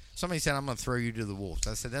to me? Somebody said, I'm going to throw you to the wolves.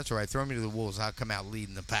 I said, that's all right. Throw me to the wolves. I'll come out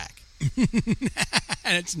leading the pack.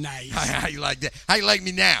 That's nice. How you like that? How you like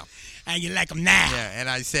me now? How you like them now? Yeah, and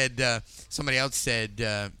I said, somebody else said,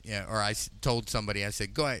 or I told somebody, I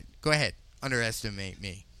said, go ahead, underestimate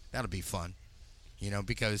me. That'll be fun.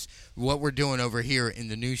 Because what we're doing over here in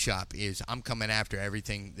the new shop is I'm coming after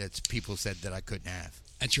everything that's people said that I couldn't have.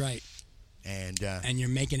 That's right. And you're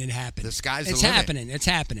making it happen. The sky's the limit. It's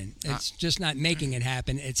happening. It's just not making it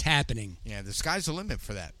happen. It's happening. Yeah, the sky's the limit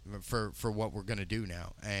for that, for what we're going to do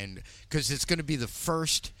now. And because it's going to be the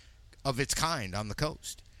first of its kind on the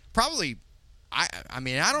coast. Probably, I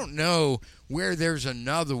mean, I don't know where there's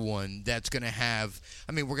another one that's going to have,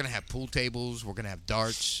 we're going to have pool tables. We're going to have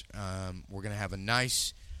darts. We're going to have a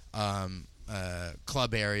nice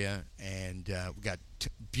club area. And we got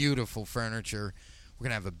beautiful furniture. We're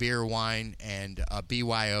going to have a beer, wine, and a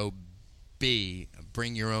BYOB,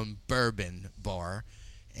 bring your own bourbon bar.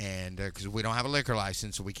 And because we don't have a liquor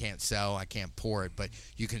license, so we can't sell, I can't pour it, but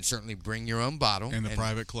you can certainly bring your own bottle. In the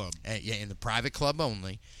private club. Yeah, in the private club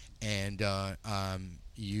only. And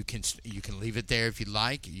you can leave it there if you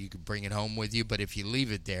like. You can bring it home with you, but if you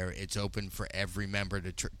leave it there, it's open for every member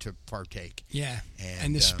to partake. Yeah,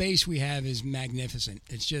 and the space we have is magnificent.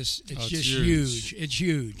 It's just huge. It's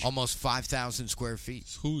huge. Almost 5,000 square feet.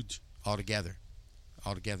 It's huge. Altogether,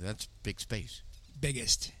 that's big space.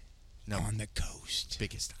 Biggest on the coast.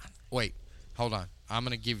 Biggest. Wait, hold on. I'm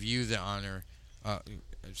going to give you the honor.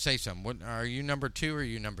 Say something. What are you, number 2 or are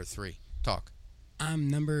you number 3? Talk. I'm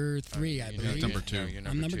number 3, I believe. Number 2. No, you're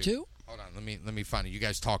I'm number 2. Hold on. Let me find it. You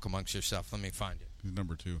guys talk amongst yourself. Let me find it. He's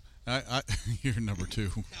number 2. You're number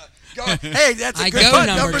 2. Hey, that's a good go one.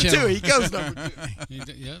 number 2. He goes number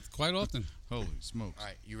 2. Yeah, quite often. Holy smokes. All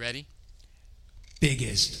right, you ready?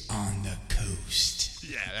 Biggest on the coast.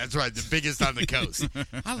 Yeah, that's right. The biggest on the coast.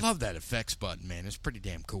 I love that effects button, man. It's pretty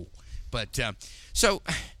damn cool. But so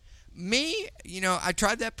me, I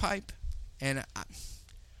tried that pipe, and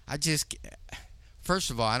I just,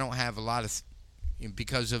 first of all, I don't have a lot of,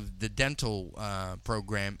 because of the dental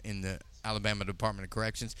program in the Alabama Department of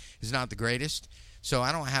Corrections is not the greatest. So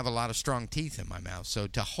I don't have a lot of strong teeth in my mouth. So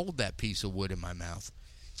to hold that piece of wood in my mouth,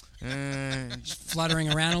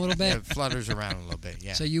 fluttering around a little bit. It flutters around a little bit.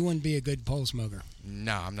 Yeah. So you wouldn't be a good pole smoker.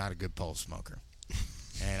 No, I'm not a good pole smoker,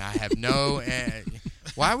 and I have no.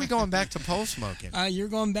 Why are we going back to pole smoking? You're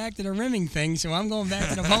going back to the rimming thing, so I'm going back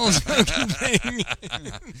to the pole smoking thing.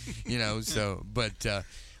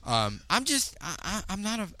 I'm just. I'm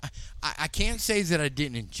not a. I can't say that I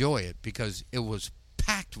didn't enjoy it because it was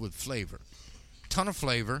packed with flavor, ton of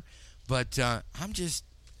flavor, but I'm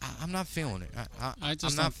not feeling it.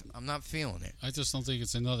 I'm not feeling it. I just don't think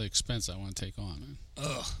it's another expense I want to take on. Man.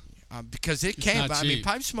 Ugh. Because it came. I mean,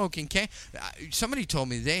 pipe smoking came. Somebody told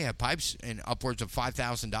me they have pipes in upwards of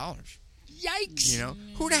 $5,000. Yikes! You know,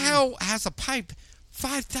 who the hell has a pipe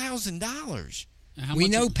 $5,000? We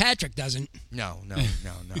know Patrick doesn't. No.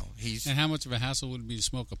 He's. And how much of a hassle would it be to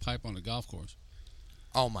smoke a pipe on a golf course?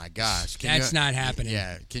 Oh my gosh! That's not happening.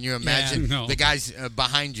 Yeah, can you imagine the guys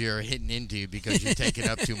behind you are hitting into you because you're taking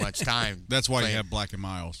up too much time? That's why you have Black and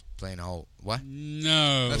Miles. Playing a hole. What?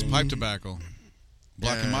 No, that's pipe tobacco.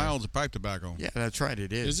 Black and Miles is pipe tobacco. Yeah, that's right.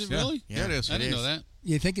 It is. Is it really? Yeah, it is. I didn't know that.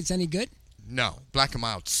 You think it's any good? No, Black and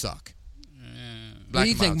Miles suck. What do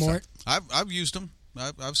you think, Mort? I've used them.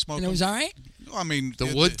 I've smoked them. And it was all right? I mean, the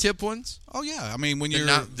wood tip ones? Oh yeah. I mean, when you're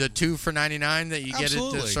the 2 for $99 that you get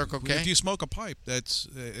at the Circle K. If you smoke a pipe, it's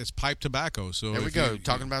pipe tobacco. So there we go.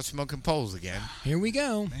 Talking about smoking poles again. Here we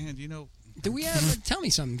go. Man, you know. Do we have? Tell me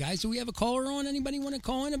something, guys. Do we have a caller on? Anybody want to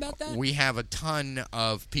call in about that? We have a ton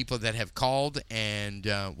of people that have called, and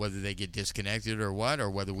whether they get disconnected or what, or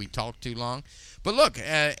whether we talk too long. But look,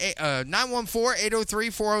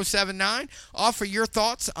 914-803-4079. Offer your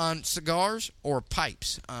thoughts on cigars or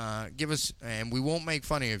pipes. Give us, and we won't make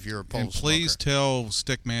fun of you if you're a pole smoker. And please tell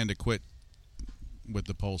Stickman to quit with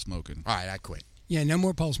the pole smoking. All right, I quit. Yeah, no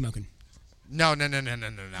more pole smoking. No. Not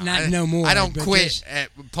no more. I don't quit at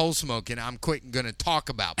pole smoking. I'm going to talk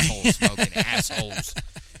about pole smoking, assholes.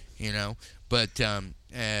 You know. But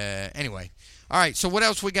anyway, all right. So what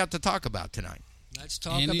else we got to talk about tonight? Let's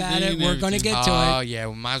talk about it. We're going to get to it. Oh yeah,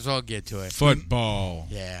 we might as well get to it. Football.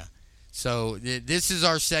 Yeah. So this is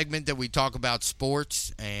our segment that we talk about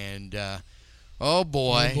sports, and oh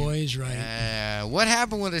boy, is right. What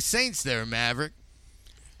happened with the Saints there, Maverick?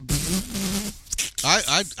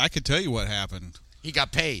 I could tell you what happened. He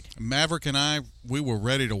got paid. Maverick and I, we were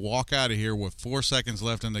ready to walk out of here with 4 seconds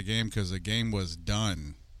left in the game because the game was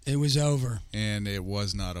done. It was over. And it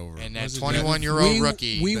was not over. And that 21-year-old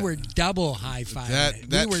rookie. We were double high-fiving.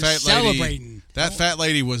 That we were fat celebrating. Lady, that fat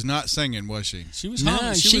lady was not singing, was she? She was humming.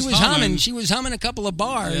 No, she was humming. She was humming a couple of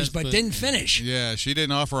bars, but didn't finish. Yeah, she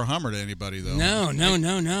didn't offer a hummer to anybody, though. No.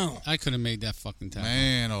 I could have made that fucking tackle.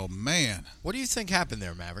 Man, oh, man. What do you think happened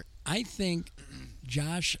there, Maverick? I think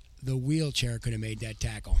Josh, the wheelchair, could have made that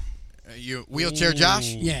tackle. You wheelchair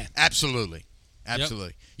Josh? Yeah. Absolutely.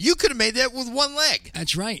 You could have made that with one leg.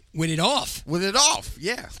 That's right. With it off,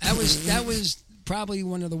 yeah. That was probably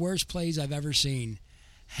one of the worst plays I've ever seen.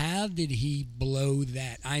 How did he blow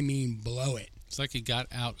that? I mean, blow it. It's like he got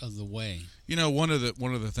out of the way. You know, one of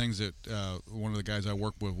the things that one of the guys I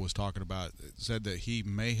work with was talking about said that he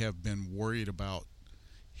may have been worried about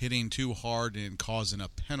hitting too hard and causing a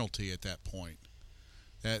penalty at that point.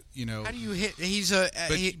 That, you know, how do you hit? He's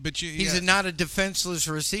not a defenseless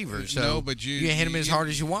receiver. So no, but you hit him as hard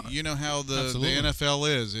as you want. You know how the NFL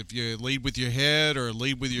is. If you lead with your head or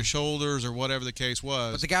lead with your shoulders or whatever the case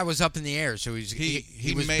was. But the guy was up in the air, so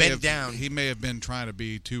he was bent down. He may have been trying to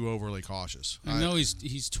be too overly cautious. I know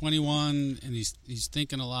he's 21 and he's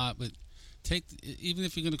thinking a lot, but even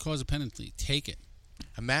if you're going to cause a penalty, take it.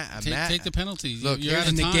 Take the penalty. Look,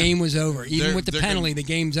 and the game was over. Even with the penalty, the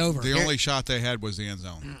game's over. The only shot they had was the end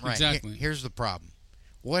zone. Right. Exactly. Here's the problem.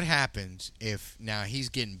 What happens if now he's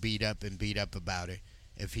getting beat up about it?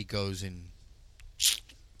 If he goes and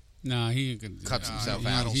he cuts himself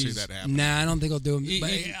out, I don't see that happening. I don't think he'll do it.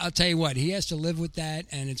 But I'll tell you what, he has to live with that,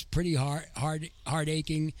 and it's pretty hard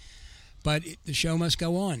aching. But the show must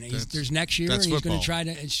go on. There's next year, and he's going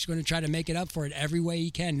to try to make it up for it every way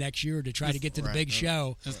he can next year to try to get to the big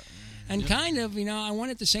show. And kind of, I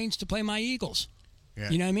wanted the Saints to play my Eagles.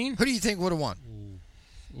 Yeah. You know what I mean? Who do you think would have won?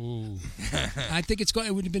 Ooh. I think it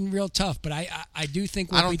would have been real tough, but I do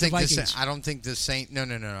think we'll beat the Vikings. I don't think the Saints. No.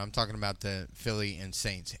 I'm talking about the Philly and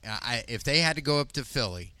Saints. If they had to go up to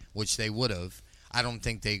Philly, which they would have. I don't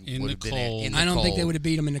think they would have been in the cold. I don't think they would have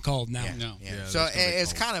beat them in the cold. No. Yeah. So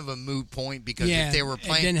it's kind of a moot point because if they were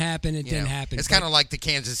playing, it didn't happen. It didn't happen. It's kind of like the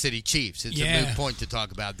Kansas City Chiefs. It's a moot point to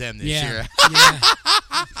talk about them this year.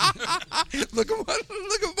 Look at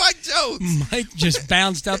Mike Jones. Mike just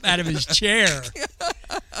bounced up out of his chair.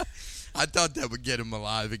 I thought that would get him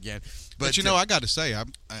alive again. But I got to say,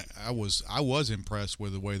 I was impressed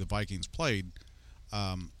with the way the Vikings played.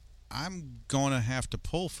 I'm going to have to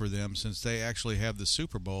pull for them since they actually have the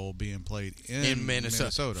Super Bowl being played in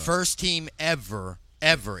Minnesota. First team ever.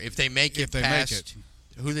 If they make it past,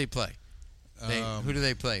 who do they play? Who do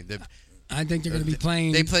they play? I think they're going to be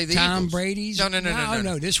playing Tom Brady's.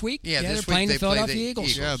 No, this week. Yeah, they're this playing week the Philadelphia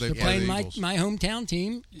Eagles. Yeah, they're playing my hometown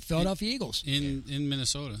team, Philadelphia Eagles. In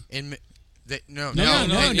Minnesota. No,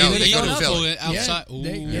 they go to Philly. Outside.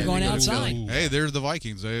 They're going outside. Hey, they're the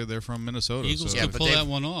Vikings. They're from Minnesota. Eagles so. could pull that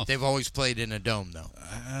one off. They've always played in a dome, though.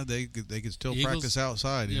 They can still practice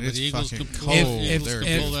outside. Yeah, and but it's the Eagles fucking could cold.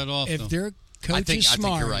 pull that off. If their coach is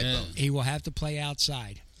smart, right, he will have to play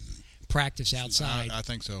outside, practice outside. I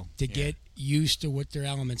think so. To get used to what their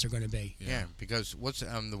elements are going to be. Yeah, because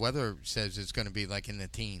the weather says it's going to be like in the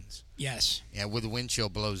teens. Yes. Yeah, with the wind chill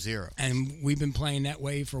below zero. And we've been playing that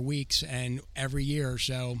way for weeks and every year.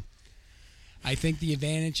 So I think the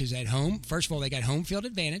advantage is at home. First of all, they got home field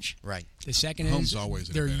advantage. Right. The second Home's is always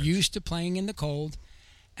an they're advantage. used to playing in the cold,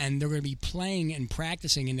 and they're going to be playing and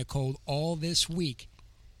practicing in the cold all this week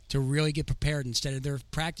to really get prepared instead of their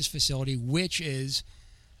practice facility, which is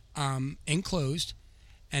enclosed,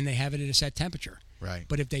 and they have it at a set temperature. Right.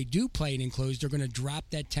 But if they do play it enclosed, they're going to drop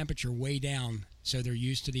that temperature way down, so they're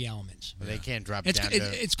used to the elements. They can't drop It's down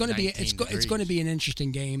it's going to be it's going to be an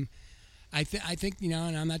interesting game. I think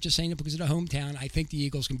and I'm not just saying it because of the hometown. I think the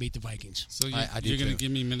Eagles can beat the Vikings. So you're going to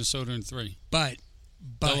give me Minnesota in 3, but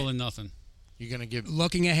double and nothing. You're going to give.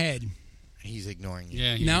 Looking ahead. He's ignoring you.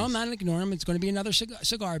 Yeah. No, I'm not ignoring him. It's going to be another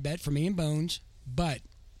cigar bet for me and Bones, but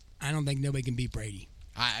I don't think nobody can beat Brady.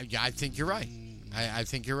 I think you're right. I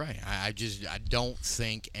think you're right. I don't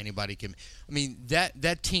think anybody can. I mean,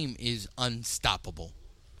 that team is unstoppable.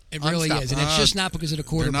 It really is, and it's just not because of the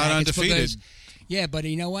quarterback. They're not undefeated. It's because, but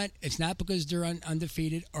you know what? It's not because they're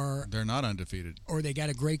undefeated or they're not undefeated or they got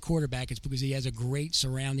a great quarterback. It's because he has a great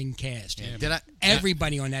surrounding cast. Yeah.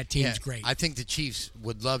 Everybody on that team is great. I think the Chiefs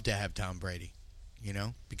would love to have Tom Brady.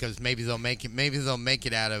 Because maybe they'll make it. Maybe they'll make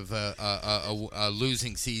it out of a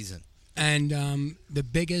losing season. And the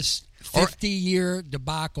biggest 50-year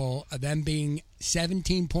debacle of them being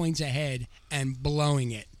 17 points ahead and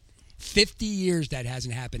blowing it. 50 years that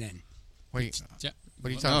hasn't happened in. Wait, what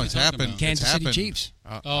are you talking No, about? it's happened. Kansas It's City happened. Chiefs.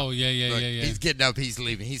 Yeah. He's getting up. He's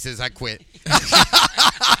leaving. He says, "I quit."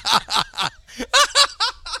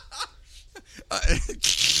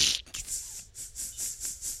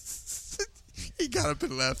 He got up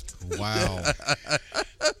and left. Wow.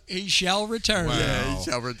 He shall return. Wow. Yeah, he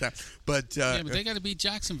shall return. But but they got to beat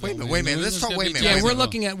Jacksonville. Wait a minute. Let's talk. Wait a minute. Yeah,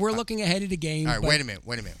 we're looking ahead of the game. All right, wait a minute.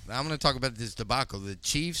 I'm going to talk about this debacle. The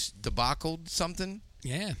Chiefs debacled something.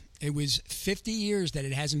 Yeah, it was 50 years that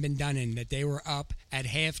it hasn't been done in, that they were up at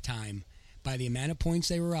halftime by the amount of points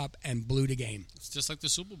they were up and blew the game. It's just like the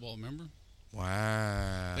Super Bowl, remember?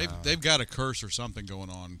 Wow. They've got a curse or something going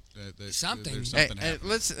on. Something. There's something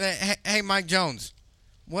happening. Hey, Mike Jones.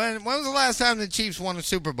 When was the last time the Chiefs won a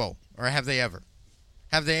Super Bowl? Or have they ever?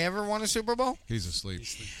 Have they ever won a Super Bowl? He's asleep.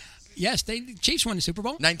 Yes, the Chiefs won the Super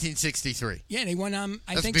Bowl. 1963. Yeah, they won. I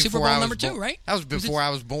That's think Super before I Bowl was number 2, born. right? That was before I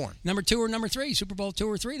was born. Number 2 or number 3? Super Bowl 2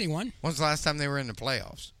 or 3 they won. When's the last time they were in the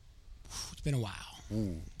playoffs? It's been a while.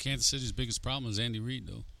 Ooh. Kansas City's biggest problem is Andy Reid,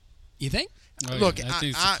 though. You think? Oh, Look, yeah. I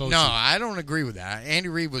think it's the coaching. no, I don't agree with that. Andy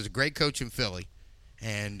Reid was a great coach in Philly,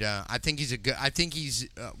 and I think he's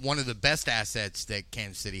one of the best assets that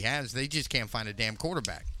Kansas City has. They just can't find a damn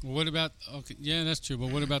quarterback. Well, what about? Okay, yeah, that's true.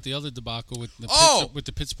 But what about the other debacle with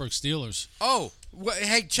the Pittsburgh Steelers? Oh,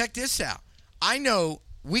 hey, check this out. I know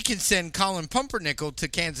we can send Colin Pumpernickel to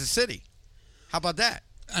Kansas City. How about that?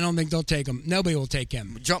 I don't think they'll take him. Nobody will take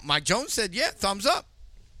him. Mike Jones said, "Yeah, thumbs up."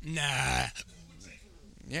 Nah.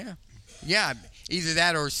 Yeah. Either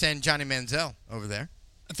that or send Johnny Manziel over there.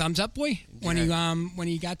 A thumbs up, boy. When he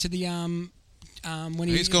got to the when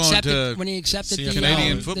he He's going accepted to when he accepted the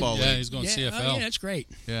Canadian Football League. Yeah, he's going CFL. Oh, yeah, that's great.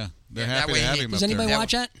 Yeah, they're Yeah, happy to have him Does up anybody there.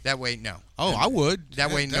 watch that? That way, no. Oh, I would.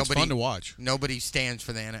 That way, That's nobody fun to watch. Nobody stands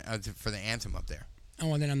for the anthem up there. Oh,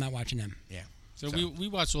 well, then I'm not watching them. Yeah. So we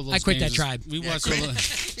watched all those. I quit games. that tribe. We watched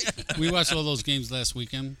we watched all those games last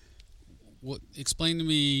weekend. Explain to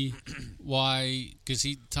me why? Because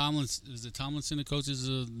Tomlinson, the coaches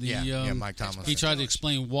of the Mike Tomlinson. He tried to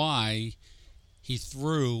explain why he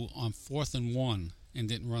threw on 4th and 1 and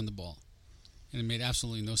didn't run the ball, and it made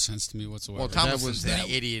absolutely no sense to me whatsoever. Well, Tomlinson's an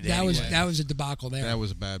idiot. That anyway. was a debacle there. That was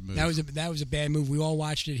a bad move. That was a bad move. We all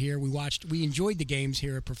watched it here. We enjoyed the games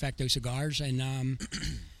here at Perfecto Cigars, and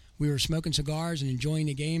we were smoking cigars and enjoying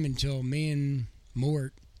the game until me and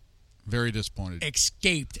Mort Very disappointed.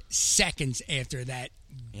 Escaped seconds after that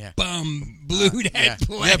Yeah. bum blew that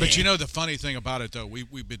play. Yeah, but you know the funny thing about it, though,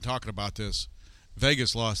 we've been talking about this.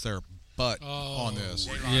 Vegas lost their butt on this.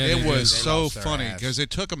 Yeah, it was They so lost their funny ass. because it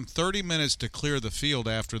took them 30 minutes to clear the field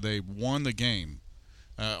after they won the game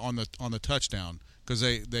on the touchdown. Because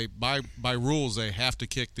they by rules they have to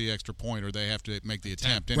kick the extra point or they have to make the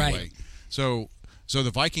attempt anyway. Right. So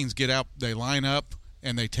the Vikings get out, they line up,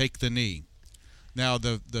 and they take the knee. Now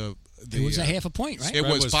the it was a half a point, right? It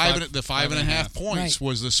was five five and a half points Right.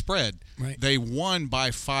 was the spread. Right. They won by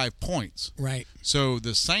 5 points. Right. So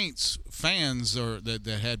the Saints fans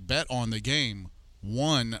that had bet on the game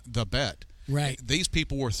won the bet. Right. These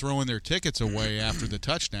people were throwing their tickets away after the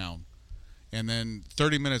touchdown. And then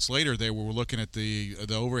 30 minutes later, they were looking at the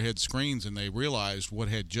overhead screens, and they realized what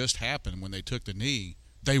had just happened when they took the knee.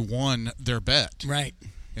 They won their bet. Right.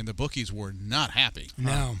 And the bookies were not happy.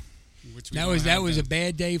 No. That was a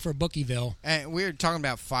bad day for Bookieville. And we were talking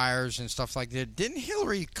about fires and stuff like that. Didn't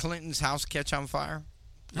Hillary Clinton's house catch on fire?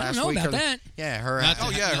 I don't know week about or- that. Yeah, her.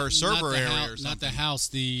 her server area or something. Not the house.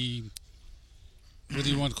 The what do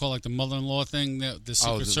you want to call it? Like the mother-in-law thing that the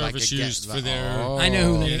Secret like Service used for their. I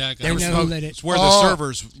know who lit it. that I guy. know who lit it. It's where the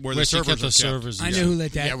servers Where she kept the are kept. servers. I know who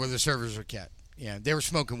lit that. Yeah, where the servers are kept. Yeah, they were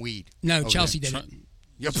smoking weed. No, over Chelsea there. did it.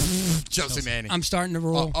 Yep, Chelsea Manning. I'm starting to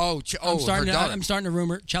roll. I'm starting to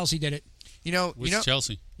rumor Chelsea did it. Who's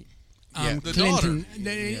Chelsea? The Clinton. daughter.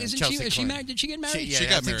 Isn't Chelsea she? Is she Clinton. married? Did she get married? Yeah, She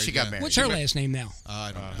got I think married, she got yeah. married. What's her last name now?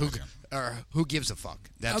 I don't know. Who gives a fuck?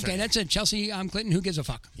 That's Okay, her that's it. Chelsea Clinton. Who gives a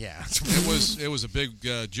fuck? name. Yeah. It was a big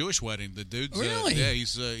Jewish wedding. The dude's Really?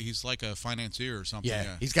 he's like a financier or something.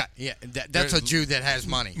 Yeah, he's got. Yeah, that's a Jew that has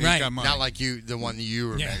money. Right. got money. Not like you, the one that you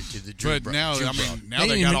were Yeah. married to, the Jew. But now, Jew I bro. mean, now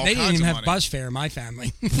they got all They didn't kinds even of have money. bus fare. My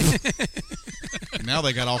family. Now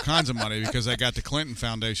they got all kinds of money because they got the Clinton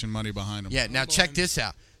Foundation money behind them. Yeah. Now check this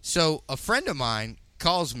out. So a friend of mine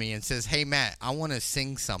calls me and says, "Hey Matt, I want to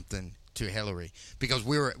sing something to Hillary because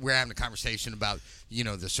we're having a conversation about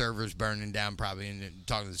the servers burning down probably and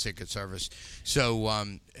talking to the Secret Service." So I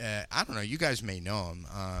don't know. You guys may know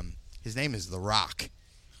him. His name is The Rock.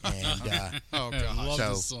 And Oh God! Love so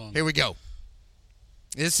this song. here we go.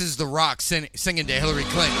 This is The Rock singing to Hillary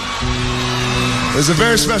Clinton. There's a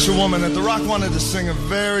very special woman that The Rock wanted to sing a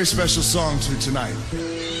very special song to tonight.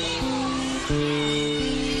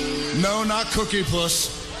 No, not Cookie Puss.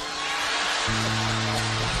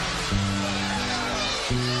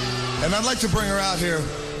 And I'd like to bring her out here.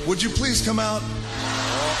 Would you please come out?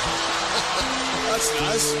 That's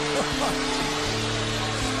nice.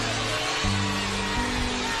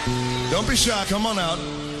 Don't be shy. Come on out.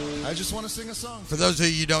 I just want to sing a song. For those of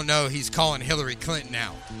you who don't know, he's calling Hillary Clinton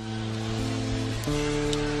out.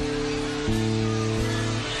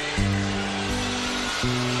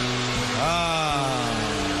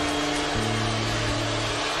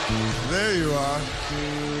 There you are.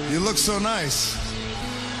 You look so nice.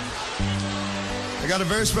 I got a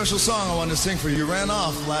very special song I wanted to sing for you. You ran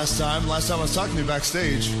off last time. Last time I was talking to you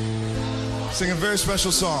backstage. Sing a very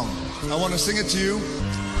special song. I want to sing it to you.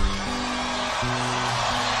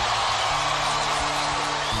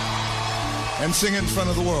 And sing it in front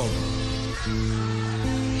of the world.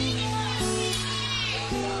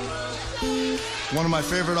 One of my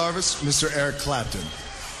favorite artists, Mr. Eric Clapton.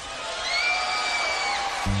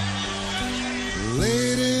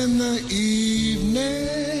 Late in the evening,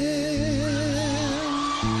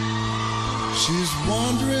 she's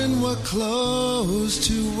wondering what clothes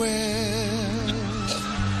to wear.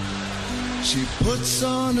 She puts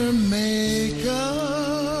on her makeup.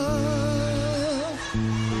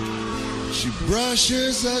 She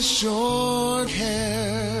brushes her short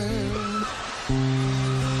hair.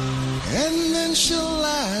 And then she'll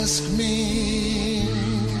ask me,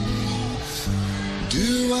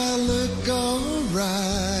 do I look alright?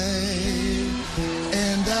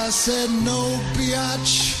 And I said, no,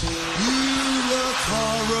 biatch, you look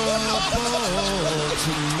horrible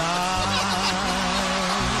tonight.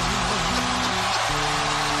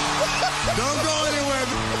 Don't go anywhere.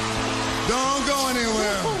 Don't go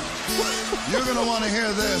anywhere. You're going to want to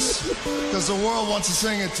hear this because the world wants to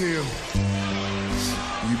sing it to you.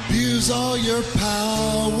 You abuse all your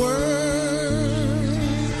power,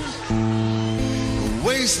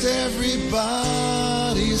 waste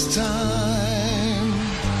everybody's time.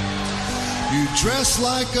 You dress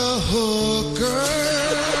like a hooker,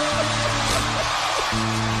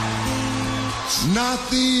 not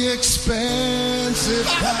the expensive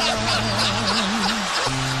kind.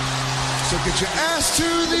 So get your ass to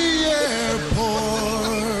the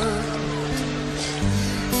airport,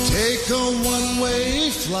 take a one-way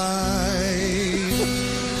flight,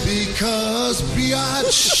 Because,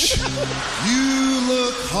 biatch, you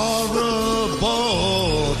look horrible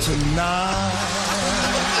tonight.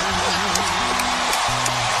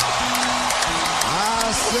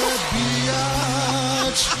 I said,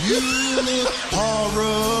 biatch, you look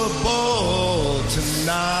horrible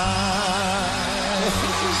tonight.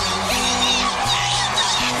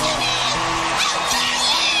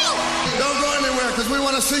 Don't go anywhere, because we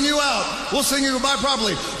want to sing you out. We'll sing you goodbye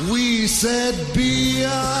properly. We said, biatch,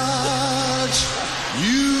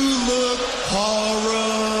 you look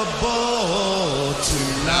horrible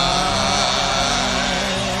tonight.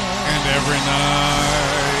 And every night.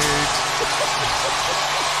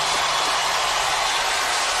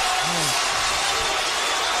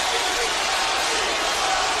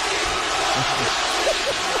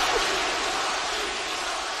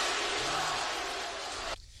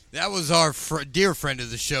 That was our dear friend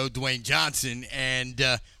of the show, Dwayne Johnson, and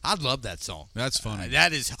I love that song. That's funny.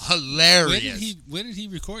 That is hilarious. Where did he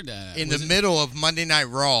record that at? In the middle of Monday Night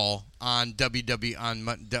Raw on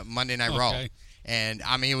Monday Night Raw. And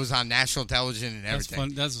I mean, it was on national television and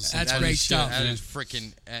everything. That's great stuff. That is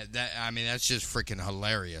freaking. That's just freaking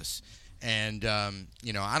hilarious. And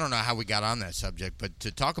you know, I don't know how we got on that subject, but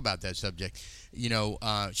to talk about that subject, you know,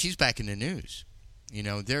 she's back in the news. You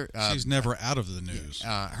know, she's never out of the news.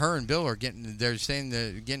 Her and Bill are they're saying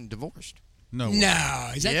they're getting divorced. No,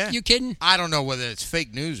 is that you kidding? I don't know whether it's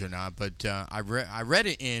fake news or not, but I read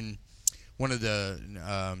it in one of the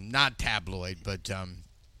not tabloid, but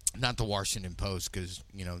not the Washington Post, because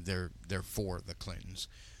you know they're for the Clintons.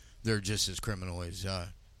 They're just as criminal as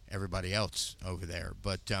everybody else over there.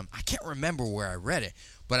 But I can't remember where I read it,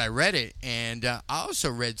 but I read it, and I also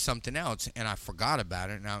read something else, and I forgot about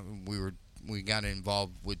it. Now we got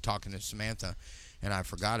involved with talking to Samantha, and I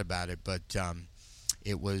forgot about it, but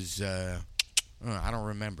it was I don't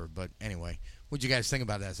remember. But anyway, what'd you guys think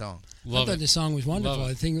about that song? I thought the song was wonderful.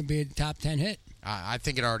 I think it would be a top 10 hit. I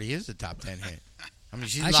think it already is a top 10 hit. I mean,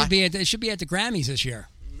 it should be at the Grammys this year.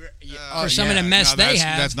 For some of the mess they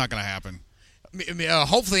have. That's not going to happen.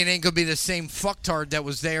 Hopefully it ain't gonna be the same fucktard that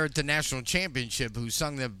was there at the national championship who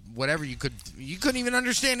sung the whatever you couldn't even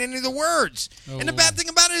understand any of the words. Oh. And the bad thing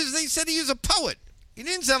about it is they said he was a poet. He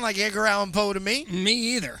didn't sound like Edgar Allan Poe to me. Me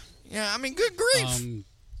either. Yeah, I mean, good grief.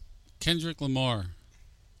 Kendrick Lamar.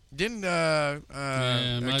 Didn't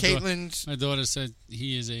Caitlin's my daughter said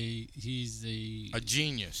he's a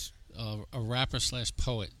genius, a rapper /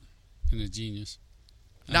 poet, and a genius.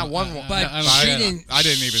 Not one, but I didn't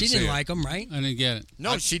even. She didn't like him, right? I didn't get it.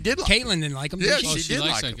 No, she did. Caitlin didn't like him. Yeah, she did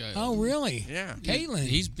like him. Oh, really? Yeah, Caitlin.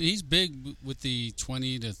 He's big with the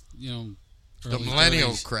 20 to the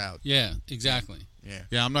millennial 30s. Crowd. Yeah, exactly. Yeah.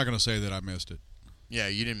 I'm not going to say that I missed it. Yeah,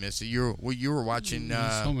 you didn't miss it. You were watching. He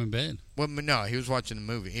was home in bed. Well, no, he was watching the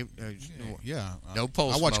movie. No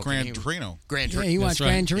post. I watched Gran Torino. Yeah, he watched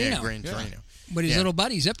Gran Torino. Yeah, Gran Torino. With his little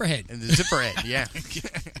buddy Zipperhead. And the Zipperhead. Yeah.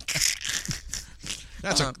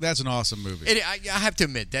 That's an awesome movie. I have to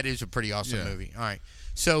admit that is a pretty awesome movie. All right.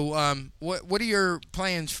 So, what are your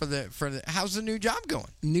plans for the? How's the new job going?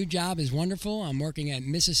 New job is wonderful. I'm working at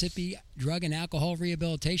Mississippi Drug and Alcohol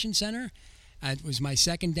Rehabilitation Center. It was my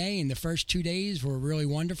second day, and the first 2 days were really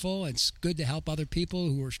wonderful. It's good to help other people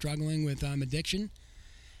who are struggling with addiction.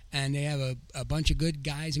 And they have a bunch of good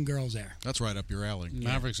guys and girls there. That's right up your alley.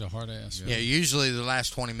 Maverick's a hard ass. Yeah, usually the last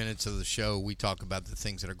 20 minutes of the show, we talk about the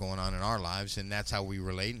things that are going on in our lives, and that's how we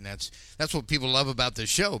relate, and that's what people love about the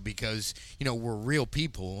show, because, we're real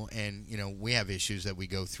people, and, we have issues that we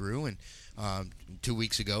go through, and 2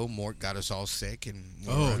 weeks ago, Mort got us all sick.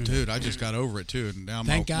 And dude, I just got over it, too, and now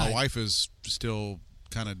my wife is still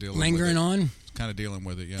kind of dealing lingering with it. on? Kind of dealing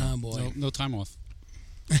with it, yeah. Oh, boy. No time off.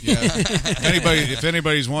 Yeah, if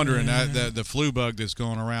anybody's wondering, that the flu bug that's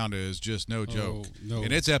going around is just no joke,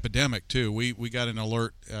 and it's epidemic too. We got an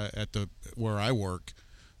alert at where I work.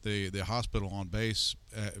 The hospital on base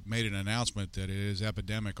made an announcement that it is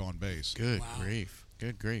epidemic on base. Good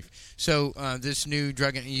grief. So this new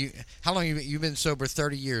drug, how long you've been sober?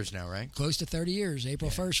 30 years now, right? Close to 30 years. April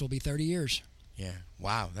 1st will be 30 years. Yeah.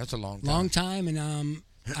 Wow, that's a long time. Long time, and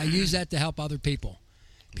I use that to help other people.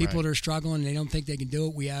 People that are struggling, they don't think they can do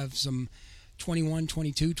it. We have some 21,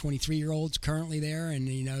 22, 23-year-olds currently there, and,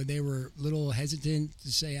 they were a little hesitant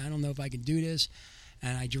to say, I don't know if I can do this.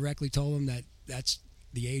 And I directly told them that that's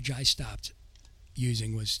the age I stopped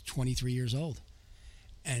using was 23 years old.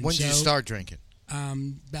 And when did you start drinking?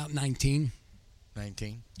 About 19.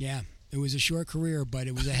 19? Yeah. It was a short career, but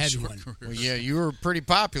it was a heavy one. Well, yeah, you were pretty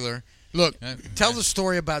popular. Look, tell the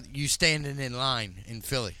story about you standing in line in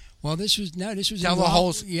Philly. Well, this was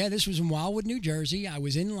in Wildwood, New Jersey. I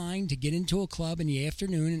was in line to get into a club in the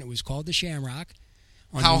afternoon, and it was called the Shamrock.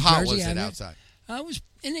 on How New hot Jersey was it Avenue. outside? It was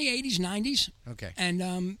in the 80s, 90s. Okay. And,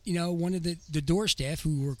 one of the door staff,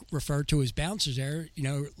 who were referred to as bouncers there,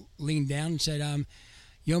 leaned down and said,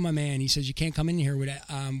 yo, my man, he says, you can't come in here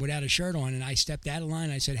without a shirt on. And I stepped out of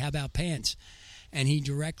line. I said, how about pants? And he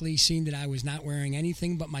directly seen that I was not wearing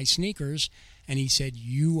anything but my sneakers. And he said,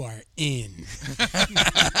 you are in.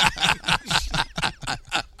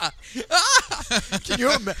 Can you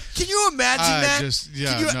imagine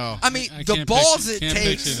that? No. I mean, I the can't balls picture- it can't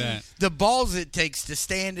takes, picture that. the balls it takes to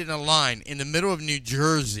stand in a line in the middle of New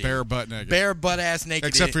Jersey, Bare butt naked. bare butt ass naked,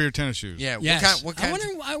 Except for your tennis shoes. Yeah. Yes. What kind?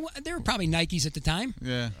 I wonder, they were probably Nikes at the time.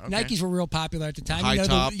 Yeah. Okay. Nikes were real popular at the time. High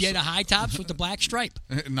tops. The high tops with the black stripe.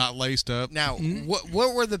 Not laced up. Now,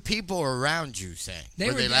 what were the people around you saying?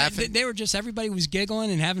 Were they laughing? They were just, everybody was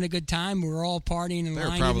giggling and having a good time. We were all partying and They were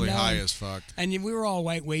lying. probably high as fuck. And we were all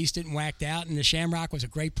white-wasted and whacked out. And the Shamrock was a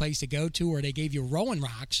great place to go to, where they gave you rolling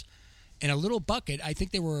rocks in a little bucket. I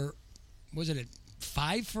think they were, was it a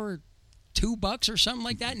 5 for $2 or something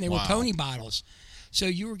like that? And they were Coney bottles. So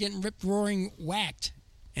you were getting rip-roaring whacked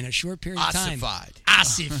in a short period of time.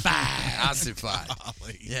 Ossified.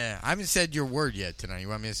 Yeah. I haven't said your word yet tonight. You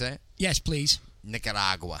want me to say it? Yes, please.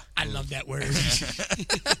 Nicaragua. I love that word.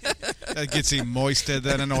 That gets him moister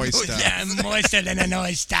than an oyster. Yeah, moister than an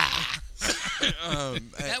oyster.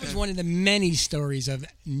 That was one of the many stories of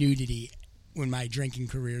nudity when my drinking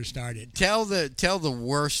career started. Tell the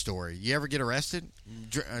worst story. You ever get arrested?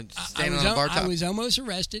 Standing on a bar top? I was almost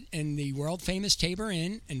arrested in the world-famous Tabor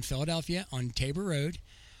Inn in Philadelphia on Tabor Road,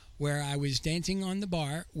 where I was dancing on the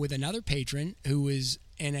bar with another patron who was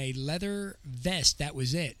in a leather vest. That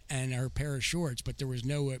was it, and her pair of shorts, but there was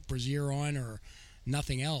no brassiere on or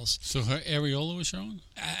nothing else. So her areola was showing?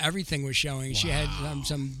 Everything was showing. Wow. She had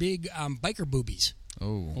some big biker boobies.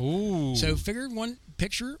 Oh. So figured one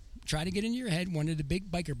picture, try to get into your head, one of the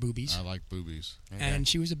big biker boobies. I like boobies. Okay. And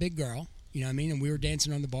she was a big girl, you know what I mean? And we were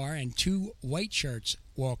dancing on the bar, and 2 white shirts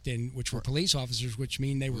walked in, which were police officers, which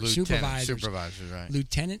mean they were supervisors, right?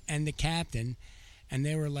 Lieutenant and the captain. And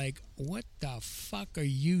they were like, what the fuck are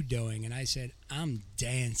you doing? And I said, I'm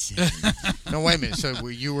dancing. No, wait a minute. So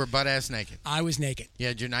you were butt-ass naked? I was naked. You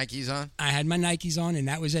had your Nikes on? I had my Nikes on, and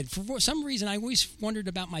that was it. For some reason, I always wondered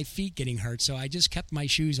about my feet getting hurt, so I just kept my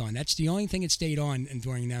shoes on. That's the only thing that stayed on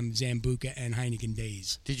during them Zambuca and Heineken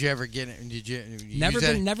days. Did you ever get it? Did you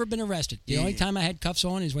never been arrested. The only time I had cuffs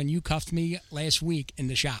on is when you cuffed me last week in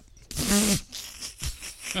the shop.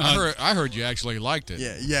 I heard you actually liked it.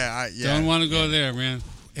 Yeah. Don't want to go there, man.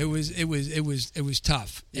 It was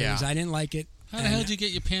tough. I didn't like it. How the hell did you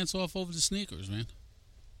get your pants off over the sneakers, man?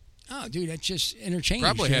 Oh, dude, that's just interchange.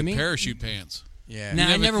 Probably had parachute pants. Yeah. No,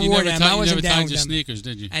 I never wore them. I wasn't down with them. Sneakers,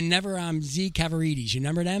 did you? And never Z Cavarides. You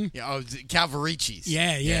remember them? Yeah, Calvaricis.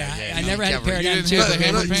 Yeah. I never had a pair of them. You didn't have the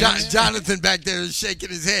hammer pants? Jonathan back there is shaking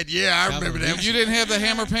his head. Yeah, I remember them. You didn't have the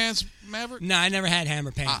hammer pants, Maverick? No, I never had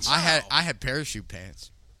hammer pants. I had parachute pants.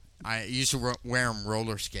 I used to wear them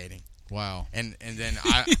roller skating. Wow. And then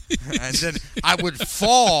I would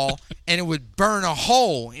fall and it would burn a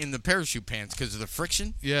hole in the parachute pants because of the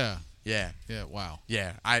friction. Yeah. Yeah. Wow.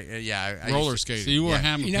 Yeah. I roller skating. So you wore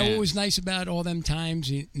hammer pants. You know what was nice about all them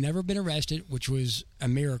times? You never been arrested, which was a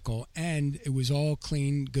miracle, and it was all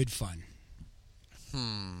clean, good fun.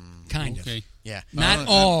 Kind of. Yeah. Not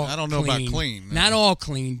all. I don't know about clean. Not all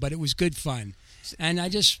clean, but it was good fun. And I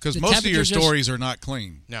just because most of your stories are not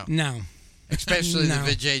clean. No. Especially the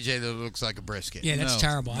VJJ that looks like a brisket. Yeah, that's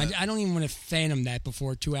terrible. I don't even want to phantom that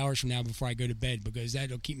before 2 hours from now before I go to bed because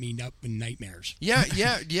that'll keep me up in nightmares. Yeah.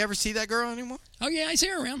 Do you ever see that girl anymore? Oh, yeah, I see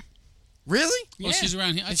her around. Really? Yeah. Oh, she's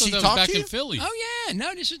around here. I Did thought she that talk was back to you? in Philly. Oh, yeah.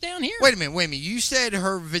 No, this is down here. Wait a minute. You said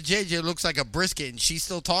her VJJ looks like a brisket and she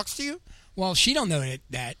still talks to you? Well, she don't know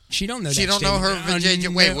that. She don't know that. She don't know her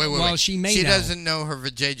VJJ. Wait. Well, she may She know. doesn't know her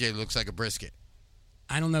VJJ looks like a brisket.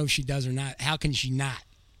 I don't know if she does or not. How can she not?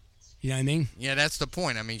 You know what I mean? Yeah, that's the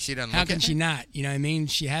point. I mean, she doesn't. How can she not? You know what I mean?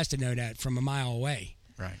 She has to know that from a mile away.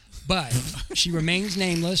 Right. But she remains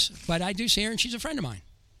nameless. But I do see her, and she's a friend of mine.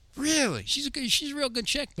 Really? She's a real good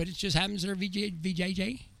chick. But it just happens that her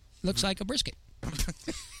VJJ looks like a brisket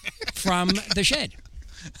from the shed.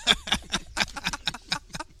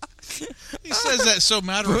 He says that so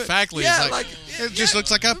matter-of-factly. Yeah, it just looks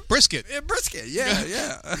like a brisket. A brisket,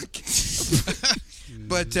 yeah.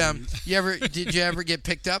 But did you ever get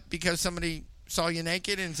picked up because somebody saw you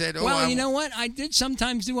naked and said, "Oh"? Well, you know what? I did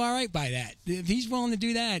sometimes do all right by that. If he's willing to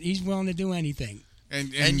do that, he's willing to do anything.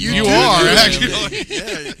 And you are actually.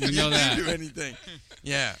 Yeah, we know that. Do anything.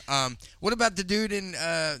 Yeah. What about the dude in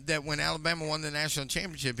that when Alabama won the national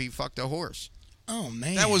championship, he fucked a horse? Oh,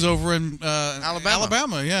 man. That was over in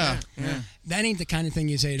Alabama. Yeah. That ain't the kind of thing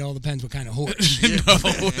you say. It all depends what kind of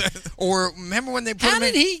horse. Or remember when they put him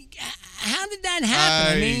in? How did that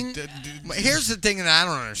happen? I mean, here's the thing that I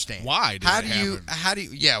don't understand. Why did it happen? How do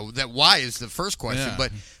you? Yeah, that why is the first question. Yeah.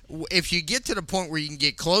 But if you get to the point where you can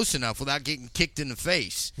get close enough without getting kicked in the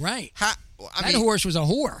face, right? That horse was a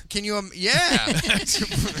whore. Can you? Yeah.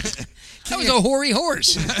 That was a hoary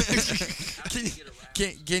horse.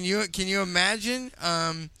 Can you imagine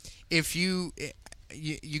if you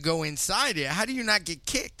go inside it? How do you not get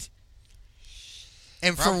kicked?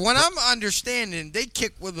 And for what I'm understanding, they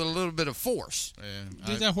kick with a little bit of force.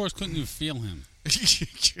 Dude, that horse couldn't even feel him.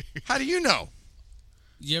 How do you know?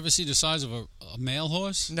 You ever see the size of a male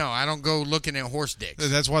horse? No, I don't go looking at horse dicks.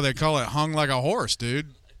 That's why they call it hung like a horse, dude.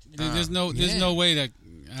 Dude, there's no way that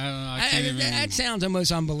I don't know. I can't even. That sounds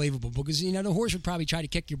almost unbelievable because the horse would probably try to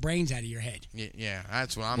kick your brains out of your head. Yeah,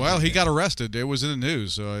 that's what I'm. Well, thinking. he got arrested. It was in the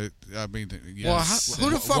news. So I mean, yes. Well,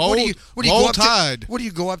 who the fuck? What do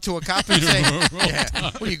you go up to a cop and say?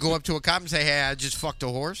 What do you go up to a cop and say? Hey, I just fucked a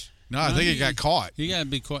horse. No, I think he got caught. He got to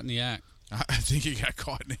be caught in the act. I think he got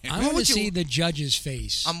caught in the act. I want to see the judge's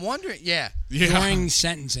face. I'm wondering. Yeah. During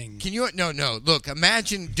sentencing. Can you? No. Look,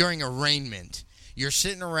 imagine during arraignment. You're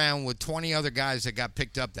sitting around with 20 other guys that got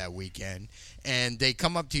picked up that weekend, and they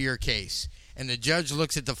come up to your case, and the judge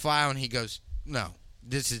looks at the file and he goes, "No,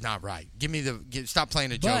 this is not right. Stop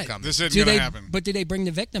playing a joke on me. This isn't going to happen." But did they bring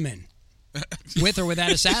the victim in, with or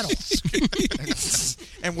without a saddle?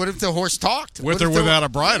 And what if the horse talked? With or without a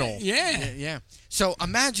bridle? Yeah. So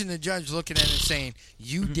imagine the judge looking at it and saying,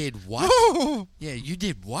 "You did what? Yeah, you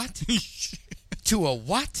did what? To a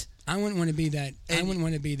what?" I wouldn't want to be that. I wouldn't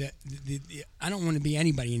want to be I don't want to be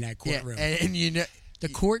anybody in that courtroom. Yeah, and the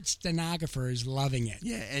court stenographer is loving it.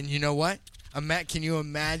 Yeah, and you know what? Can you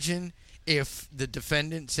imagine if the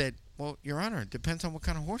defendant said, "Well, Your Honor, it depends on what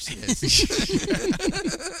kind of horse it is."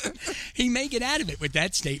 He may get out of it with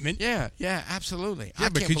that statement. Yeah, absolutely. Yeah,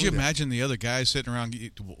 but could you imagine the other guys sitting around?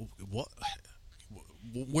 What?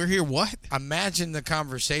 We're here. What? Imagine the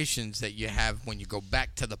conversations that you have when you go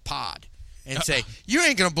back to the pod. And say, "You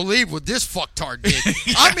ain't gonna believe what this fucktard did.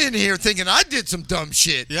 I'm in here thinking I did some dumb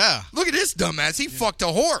shit. Yeah. Look at this dumbass. He fucked a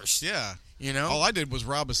horse. Yeah. You know? All I did was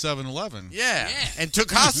rob a 7-Eleven. Yeah. And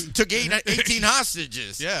took 18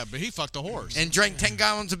 hostages. Yeah, but he fucked a horse. And drank 10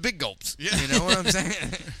 gallons of Big Gulps. Yeah. You know what I'm saying?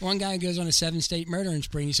 One guy goes on a 7-state murdering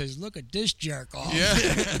spree and he says, "Look at this jerk off." Yeah.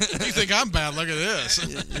 You think I'm bad? Look at this.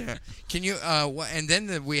 Yeah. Can you, and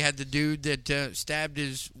then we had the dude that stabbed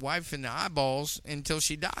his wife in the eyeballs until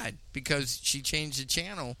she died because she changed the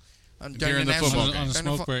channel during the football game. On a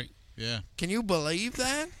smoke break. Yeah. Can you believe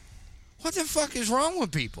that? What the fuck is wrong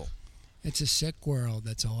with people? It's a sick world.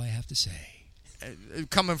 That's all I have to say.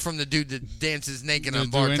 Coming from the dude that dances naked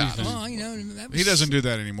on bar tops. Well, he doesn't do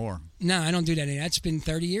that anymore. No, I don't do that anymore. That's been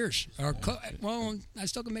 30 years. I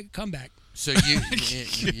still can make a comeback. So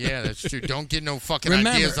yeah, that's true. Don't get no fucking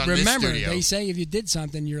ideas on this studio. Remember, they say if you did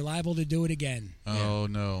something, you're liable to do it again. Oh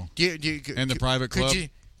no! In the private club.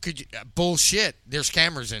 Could you bullshit? There's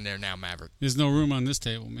cameras in there now, Maverick. There's no room on this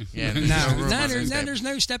table, man. Yeah, there's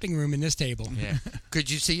no stepping room in this table. Yeah. Could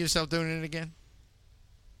you see yourself doing it again?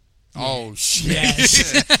 Yeah. Oh shit!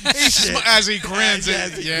 Yes. As he grins,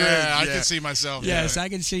 I can see myself. Yes, I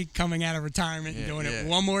can see coming out of retirement and doing it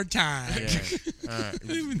one more time. Yeah.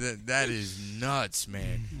 That is nuts,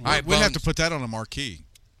 man. All right, we'd have to put that on a marquee.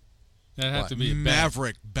 That'd have to be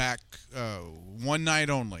Maverick back one night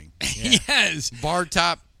only. Yeah. Yes, bar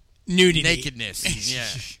top nudity, nakedness. Yeah,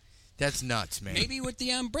 that's nuts, man. Maybe with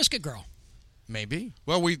the brisket girl. Maybe.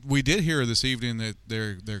 Well, we did hear this evening that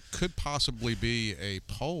there could possibly be a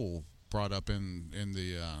poll brought up in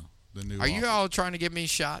the new. Are you all trying to get me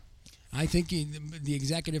shot? I think the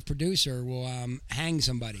executive producer will hang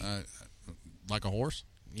somebody. Like a horse?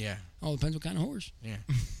 Yeah. Oh, depends what kind of horse. Yeah.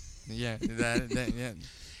 Yeah.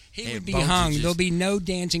 He would be hung. There'll be no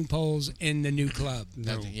dancing poles in the new club.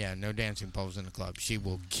 No dancing poles in the club. She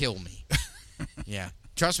will kill me. Yeah.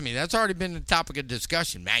 Trust me, that's already been the topic of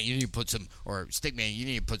discussion. Man, you need to put some, or Stickman, you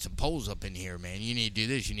need to put some poles up in here, man. You need to do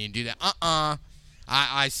this. You need to do that.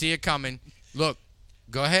 I see it coming. Look,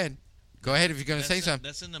 go ahead. Go ahead if you're going to say something.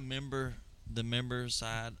 That's in the member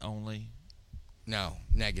side only. No,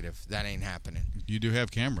 negative. That ain't happening. You do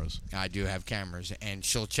have cameras. I do have cameras, and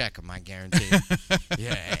she'll check them, I guarantee it.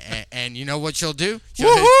 Yeah, and you know what she'll do?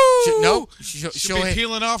 She'll be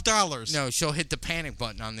peeling off dollars. No, she'll hit the panic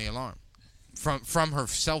button on the alarm from her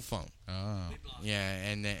cell phone. Oh. Yeah,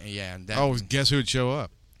 and guess who'd show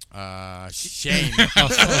up? Shane.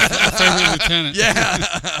 Favorite lieutenant.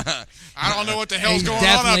 Yeah. I don't know what the hell's going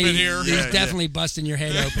on up in here. He's definitely busting your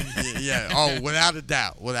head open. Yeah. Oh, without a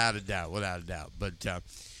doubt. But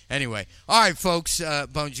anyway, all right, folks.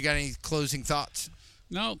 Bones, you got any closing thoughts?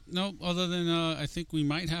 No. Other than I think we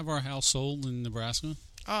might have our house sold in Nebraska.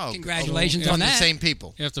 Oh, congratulations on that. The same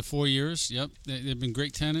people. After 4 years, yep. They've been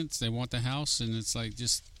great tenants. They want the house, and it's like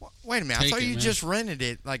just. Wait a minute. I thought you just rented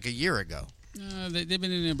it like a year ago. They've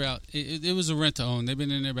been in there about. It was a rent to own. They've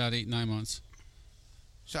been in there about 8-9 months.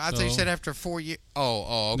 So I thought you said after 4 years.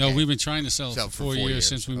 Oh, okay. No, we've been trying to sell it for 4 years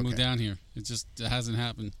since we moved down here. It hasn't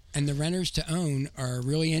happened. And the renters to own are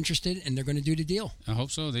really interested, and they're going to do the deal. I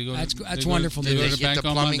hope so. That's wonderful. Did news. they get the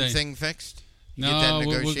plumbing thing fixed? No,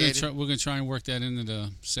 we're going to try and work that into the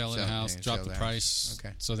sale of the house, drop the price,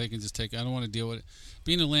 so they can just take it. I don't want to deal with it.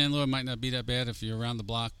 Being a landlord might not be that bad if you're around the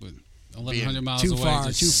block, but 1,100 miles too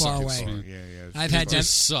away. Too far away. Yeah. I've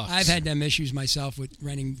had them issues myself with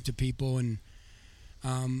renting to people, and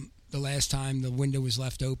the last time the window was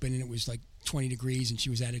left open and it was like 20 degrees and she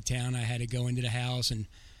was out of town, I had to go into the house and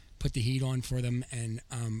put the heat on for them and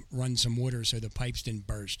run some water so the pipes didn't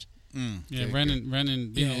burst. Yeah,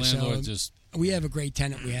 renting, being a landlord just. We have a great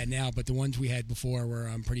tenant we had now, but the ones we had before were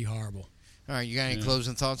pretty horrible. All right, you got any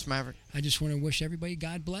closing thoughts, Maverick? I just want to wish everybody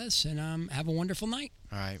God bless and have a wonderful night.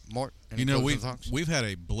 All right, Mort. We've had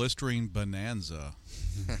a blistering bonanza.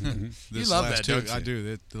 You love that, don't you? I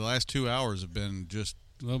do. The last 2 hours have been just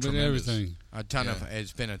a little bit tremendous. of everything.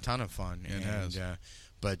 It's been a ton of fun. It has.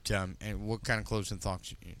 And what kind of closing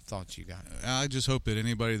thoughts you got? I just hope that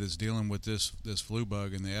anybody that's dealing with this flu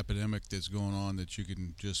bug and the epidemic that's going on, that you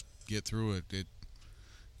can just get through it.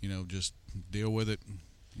 Just deal with it.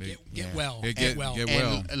 Get well. Get well.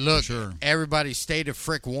 And look, sure. Everybody stay to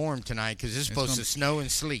frick warm tonight because it's supposed to snow and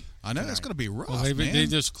sleet. I know it's going to be rough. Well, man. They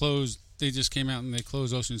just closed. They just came out and they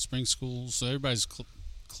closed Ocean Springs schools, so everybody's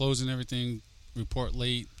closing everything. Report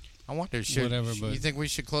late. I wonder, you think we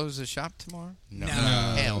should close the shop tomorrow? No.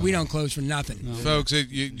 Hell, we don't close for nothing. No. Folks,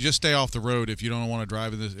 you just stay off the road if you don't want to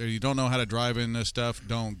drive in this. Or you don't know how to drive in this stuff.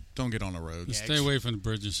 Don't get on the road. Yeah, stay away from the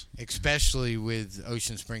bridges. Especially with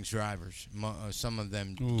Ocean Springs drivers. Some of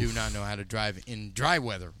them do not know how to drive in dry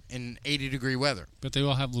weather, in 80-degree weather. But they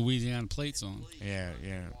all have Louisiana plates on. Yeah.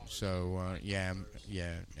 So,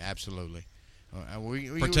 absolutely. We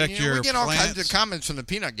get all kinds of comments from the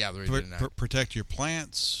peanut gallery tonight. Protect your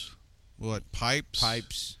plants. What,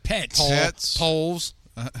 pipes, pets, poles.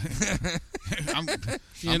 I'm going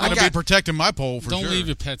to be protecting my pole for sure. Don't leave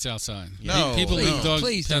your pets outside. No, people leave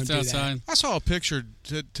please pets don't do outside. That. I saw a picture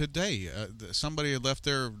today. Somebody had left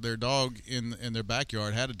their dog in their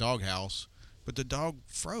backyard, had a dog house, but the dog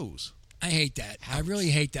froze. I hate that. I really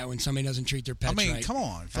hate that when somebody doesn't treat their pets right. Come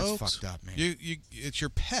on, folks. That's fucked up, man. It's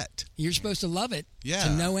your pet. You're supposed to love it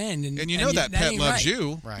to no end. And that pet loves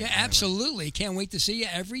you. Right. Yeah, absolutely. Can't wait to see you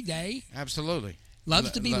every day. Absolutely.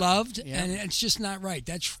 Loves to be loved, and it's just not right.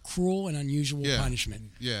 That's cruel and unusual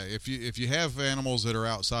punishment. Yeah, if you have animals that are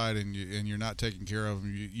outside and you're not taking care of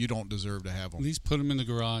them, you don't deserve to have them. At least put them in the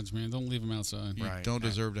garage, man. Don't leave them outside. You don't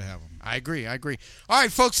deserve to have them. I agree. All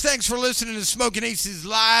right, folks, thanks for listening to Smoking Aces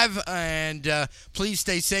Live, and please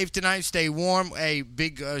stay safe tonight. Stay warm. A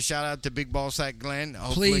big shout out to Big Ballsack Glenn.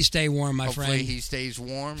 Please stay warm, my friend. Hopefully he stays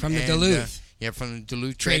warm. From the Duluth. From the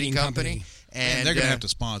Duluth Trading Company. And they're going to have to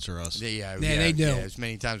sponsor us. They do. As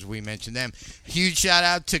many times as we mention them. Huge shout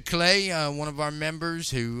out to Clay, one of our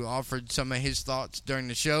members who offered some of his thoughts during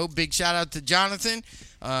the show. Big shout out to Jonathan,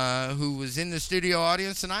 who was in the studio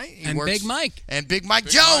audience tonight. Big Mike. And Big Mike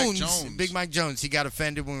Jones. Big Mike Jones. He got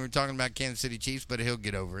offended when we were talking about Kansas City Chiefs, but he'll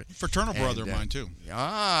get over it. Fraternal brother of mine, too.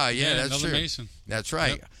 That's true. Mason. That's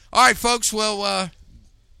right. Yep. All right, folks. Well, I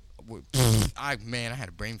had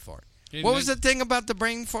a brain fart. What was the thing about the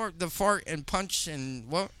brain fart? The fart and punch and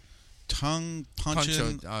what? Tongue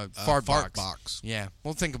punching. Fart box. Yeah,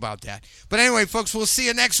 we'll think about that. But anyway, folks, we'll see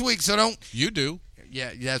you next week. So don't. You do.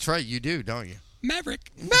 Yeah, that's right. You do, don't you? Maverick.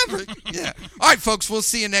 Yeah. All right, folks, we'll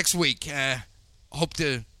see you next week. Hope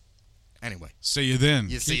to. Anyway. See you then.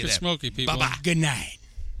 See you then. Smoky, people. Bye-bye. Good night.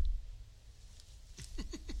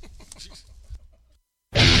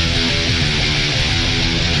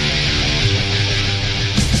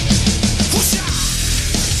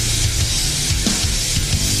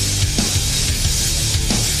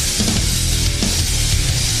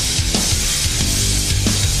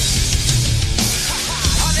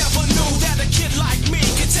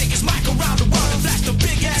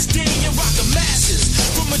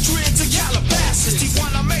 Madrid to Calabasas,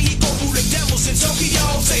 Tijuana, Mexico, through the devils in Tokyo.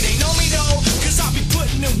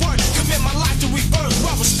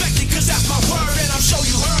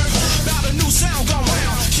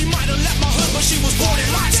 might have left my hood, but she was born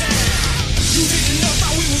in my town. You didn't know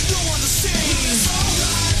how we was new on the scene. It's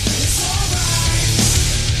alright, it's alright.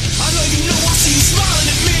 I know you know I see you smiling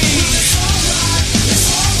at me. It's alright, it's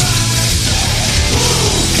alright.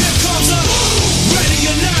 Here comes a ready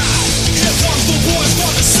or not. Here comes the boys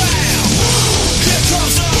for the sound. Here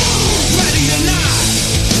comes a ready or not.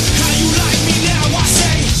 How you like me now? I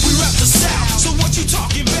say we rep the South. So what you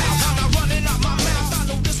talking about? I'm not running out my mouth. I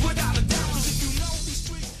know this without a doubt. 'Cause if you know these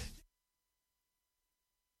streets.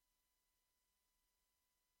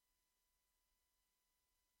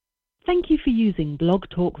 Thank you for using Blog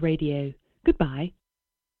Talk Radio. Goodbye.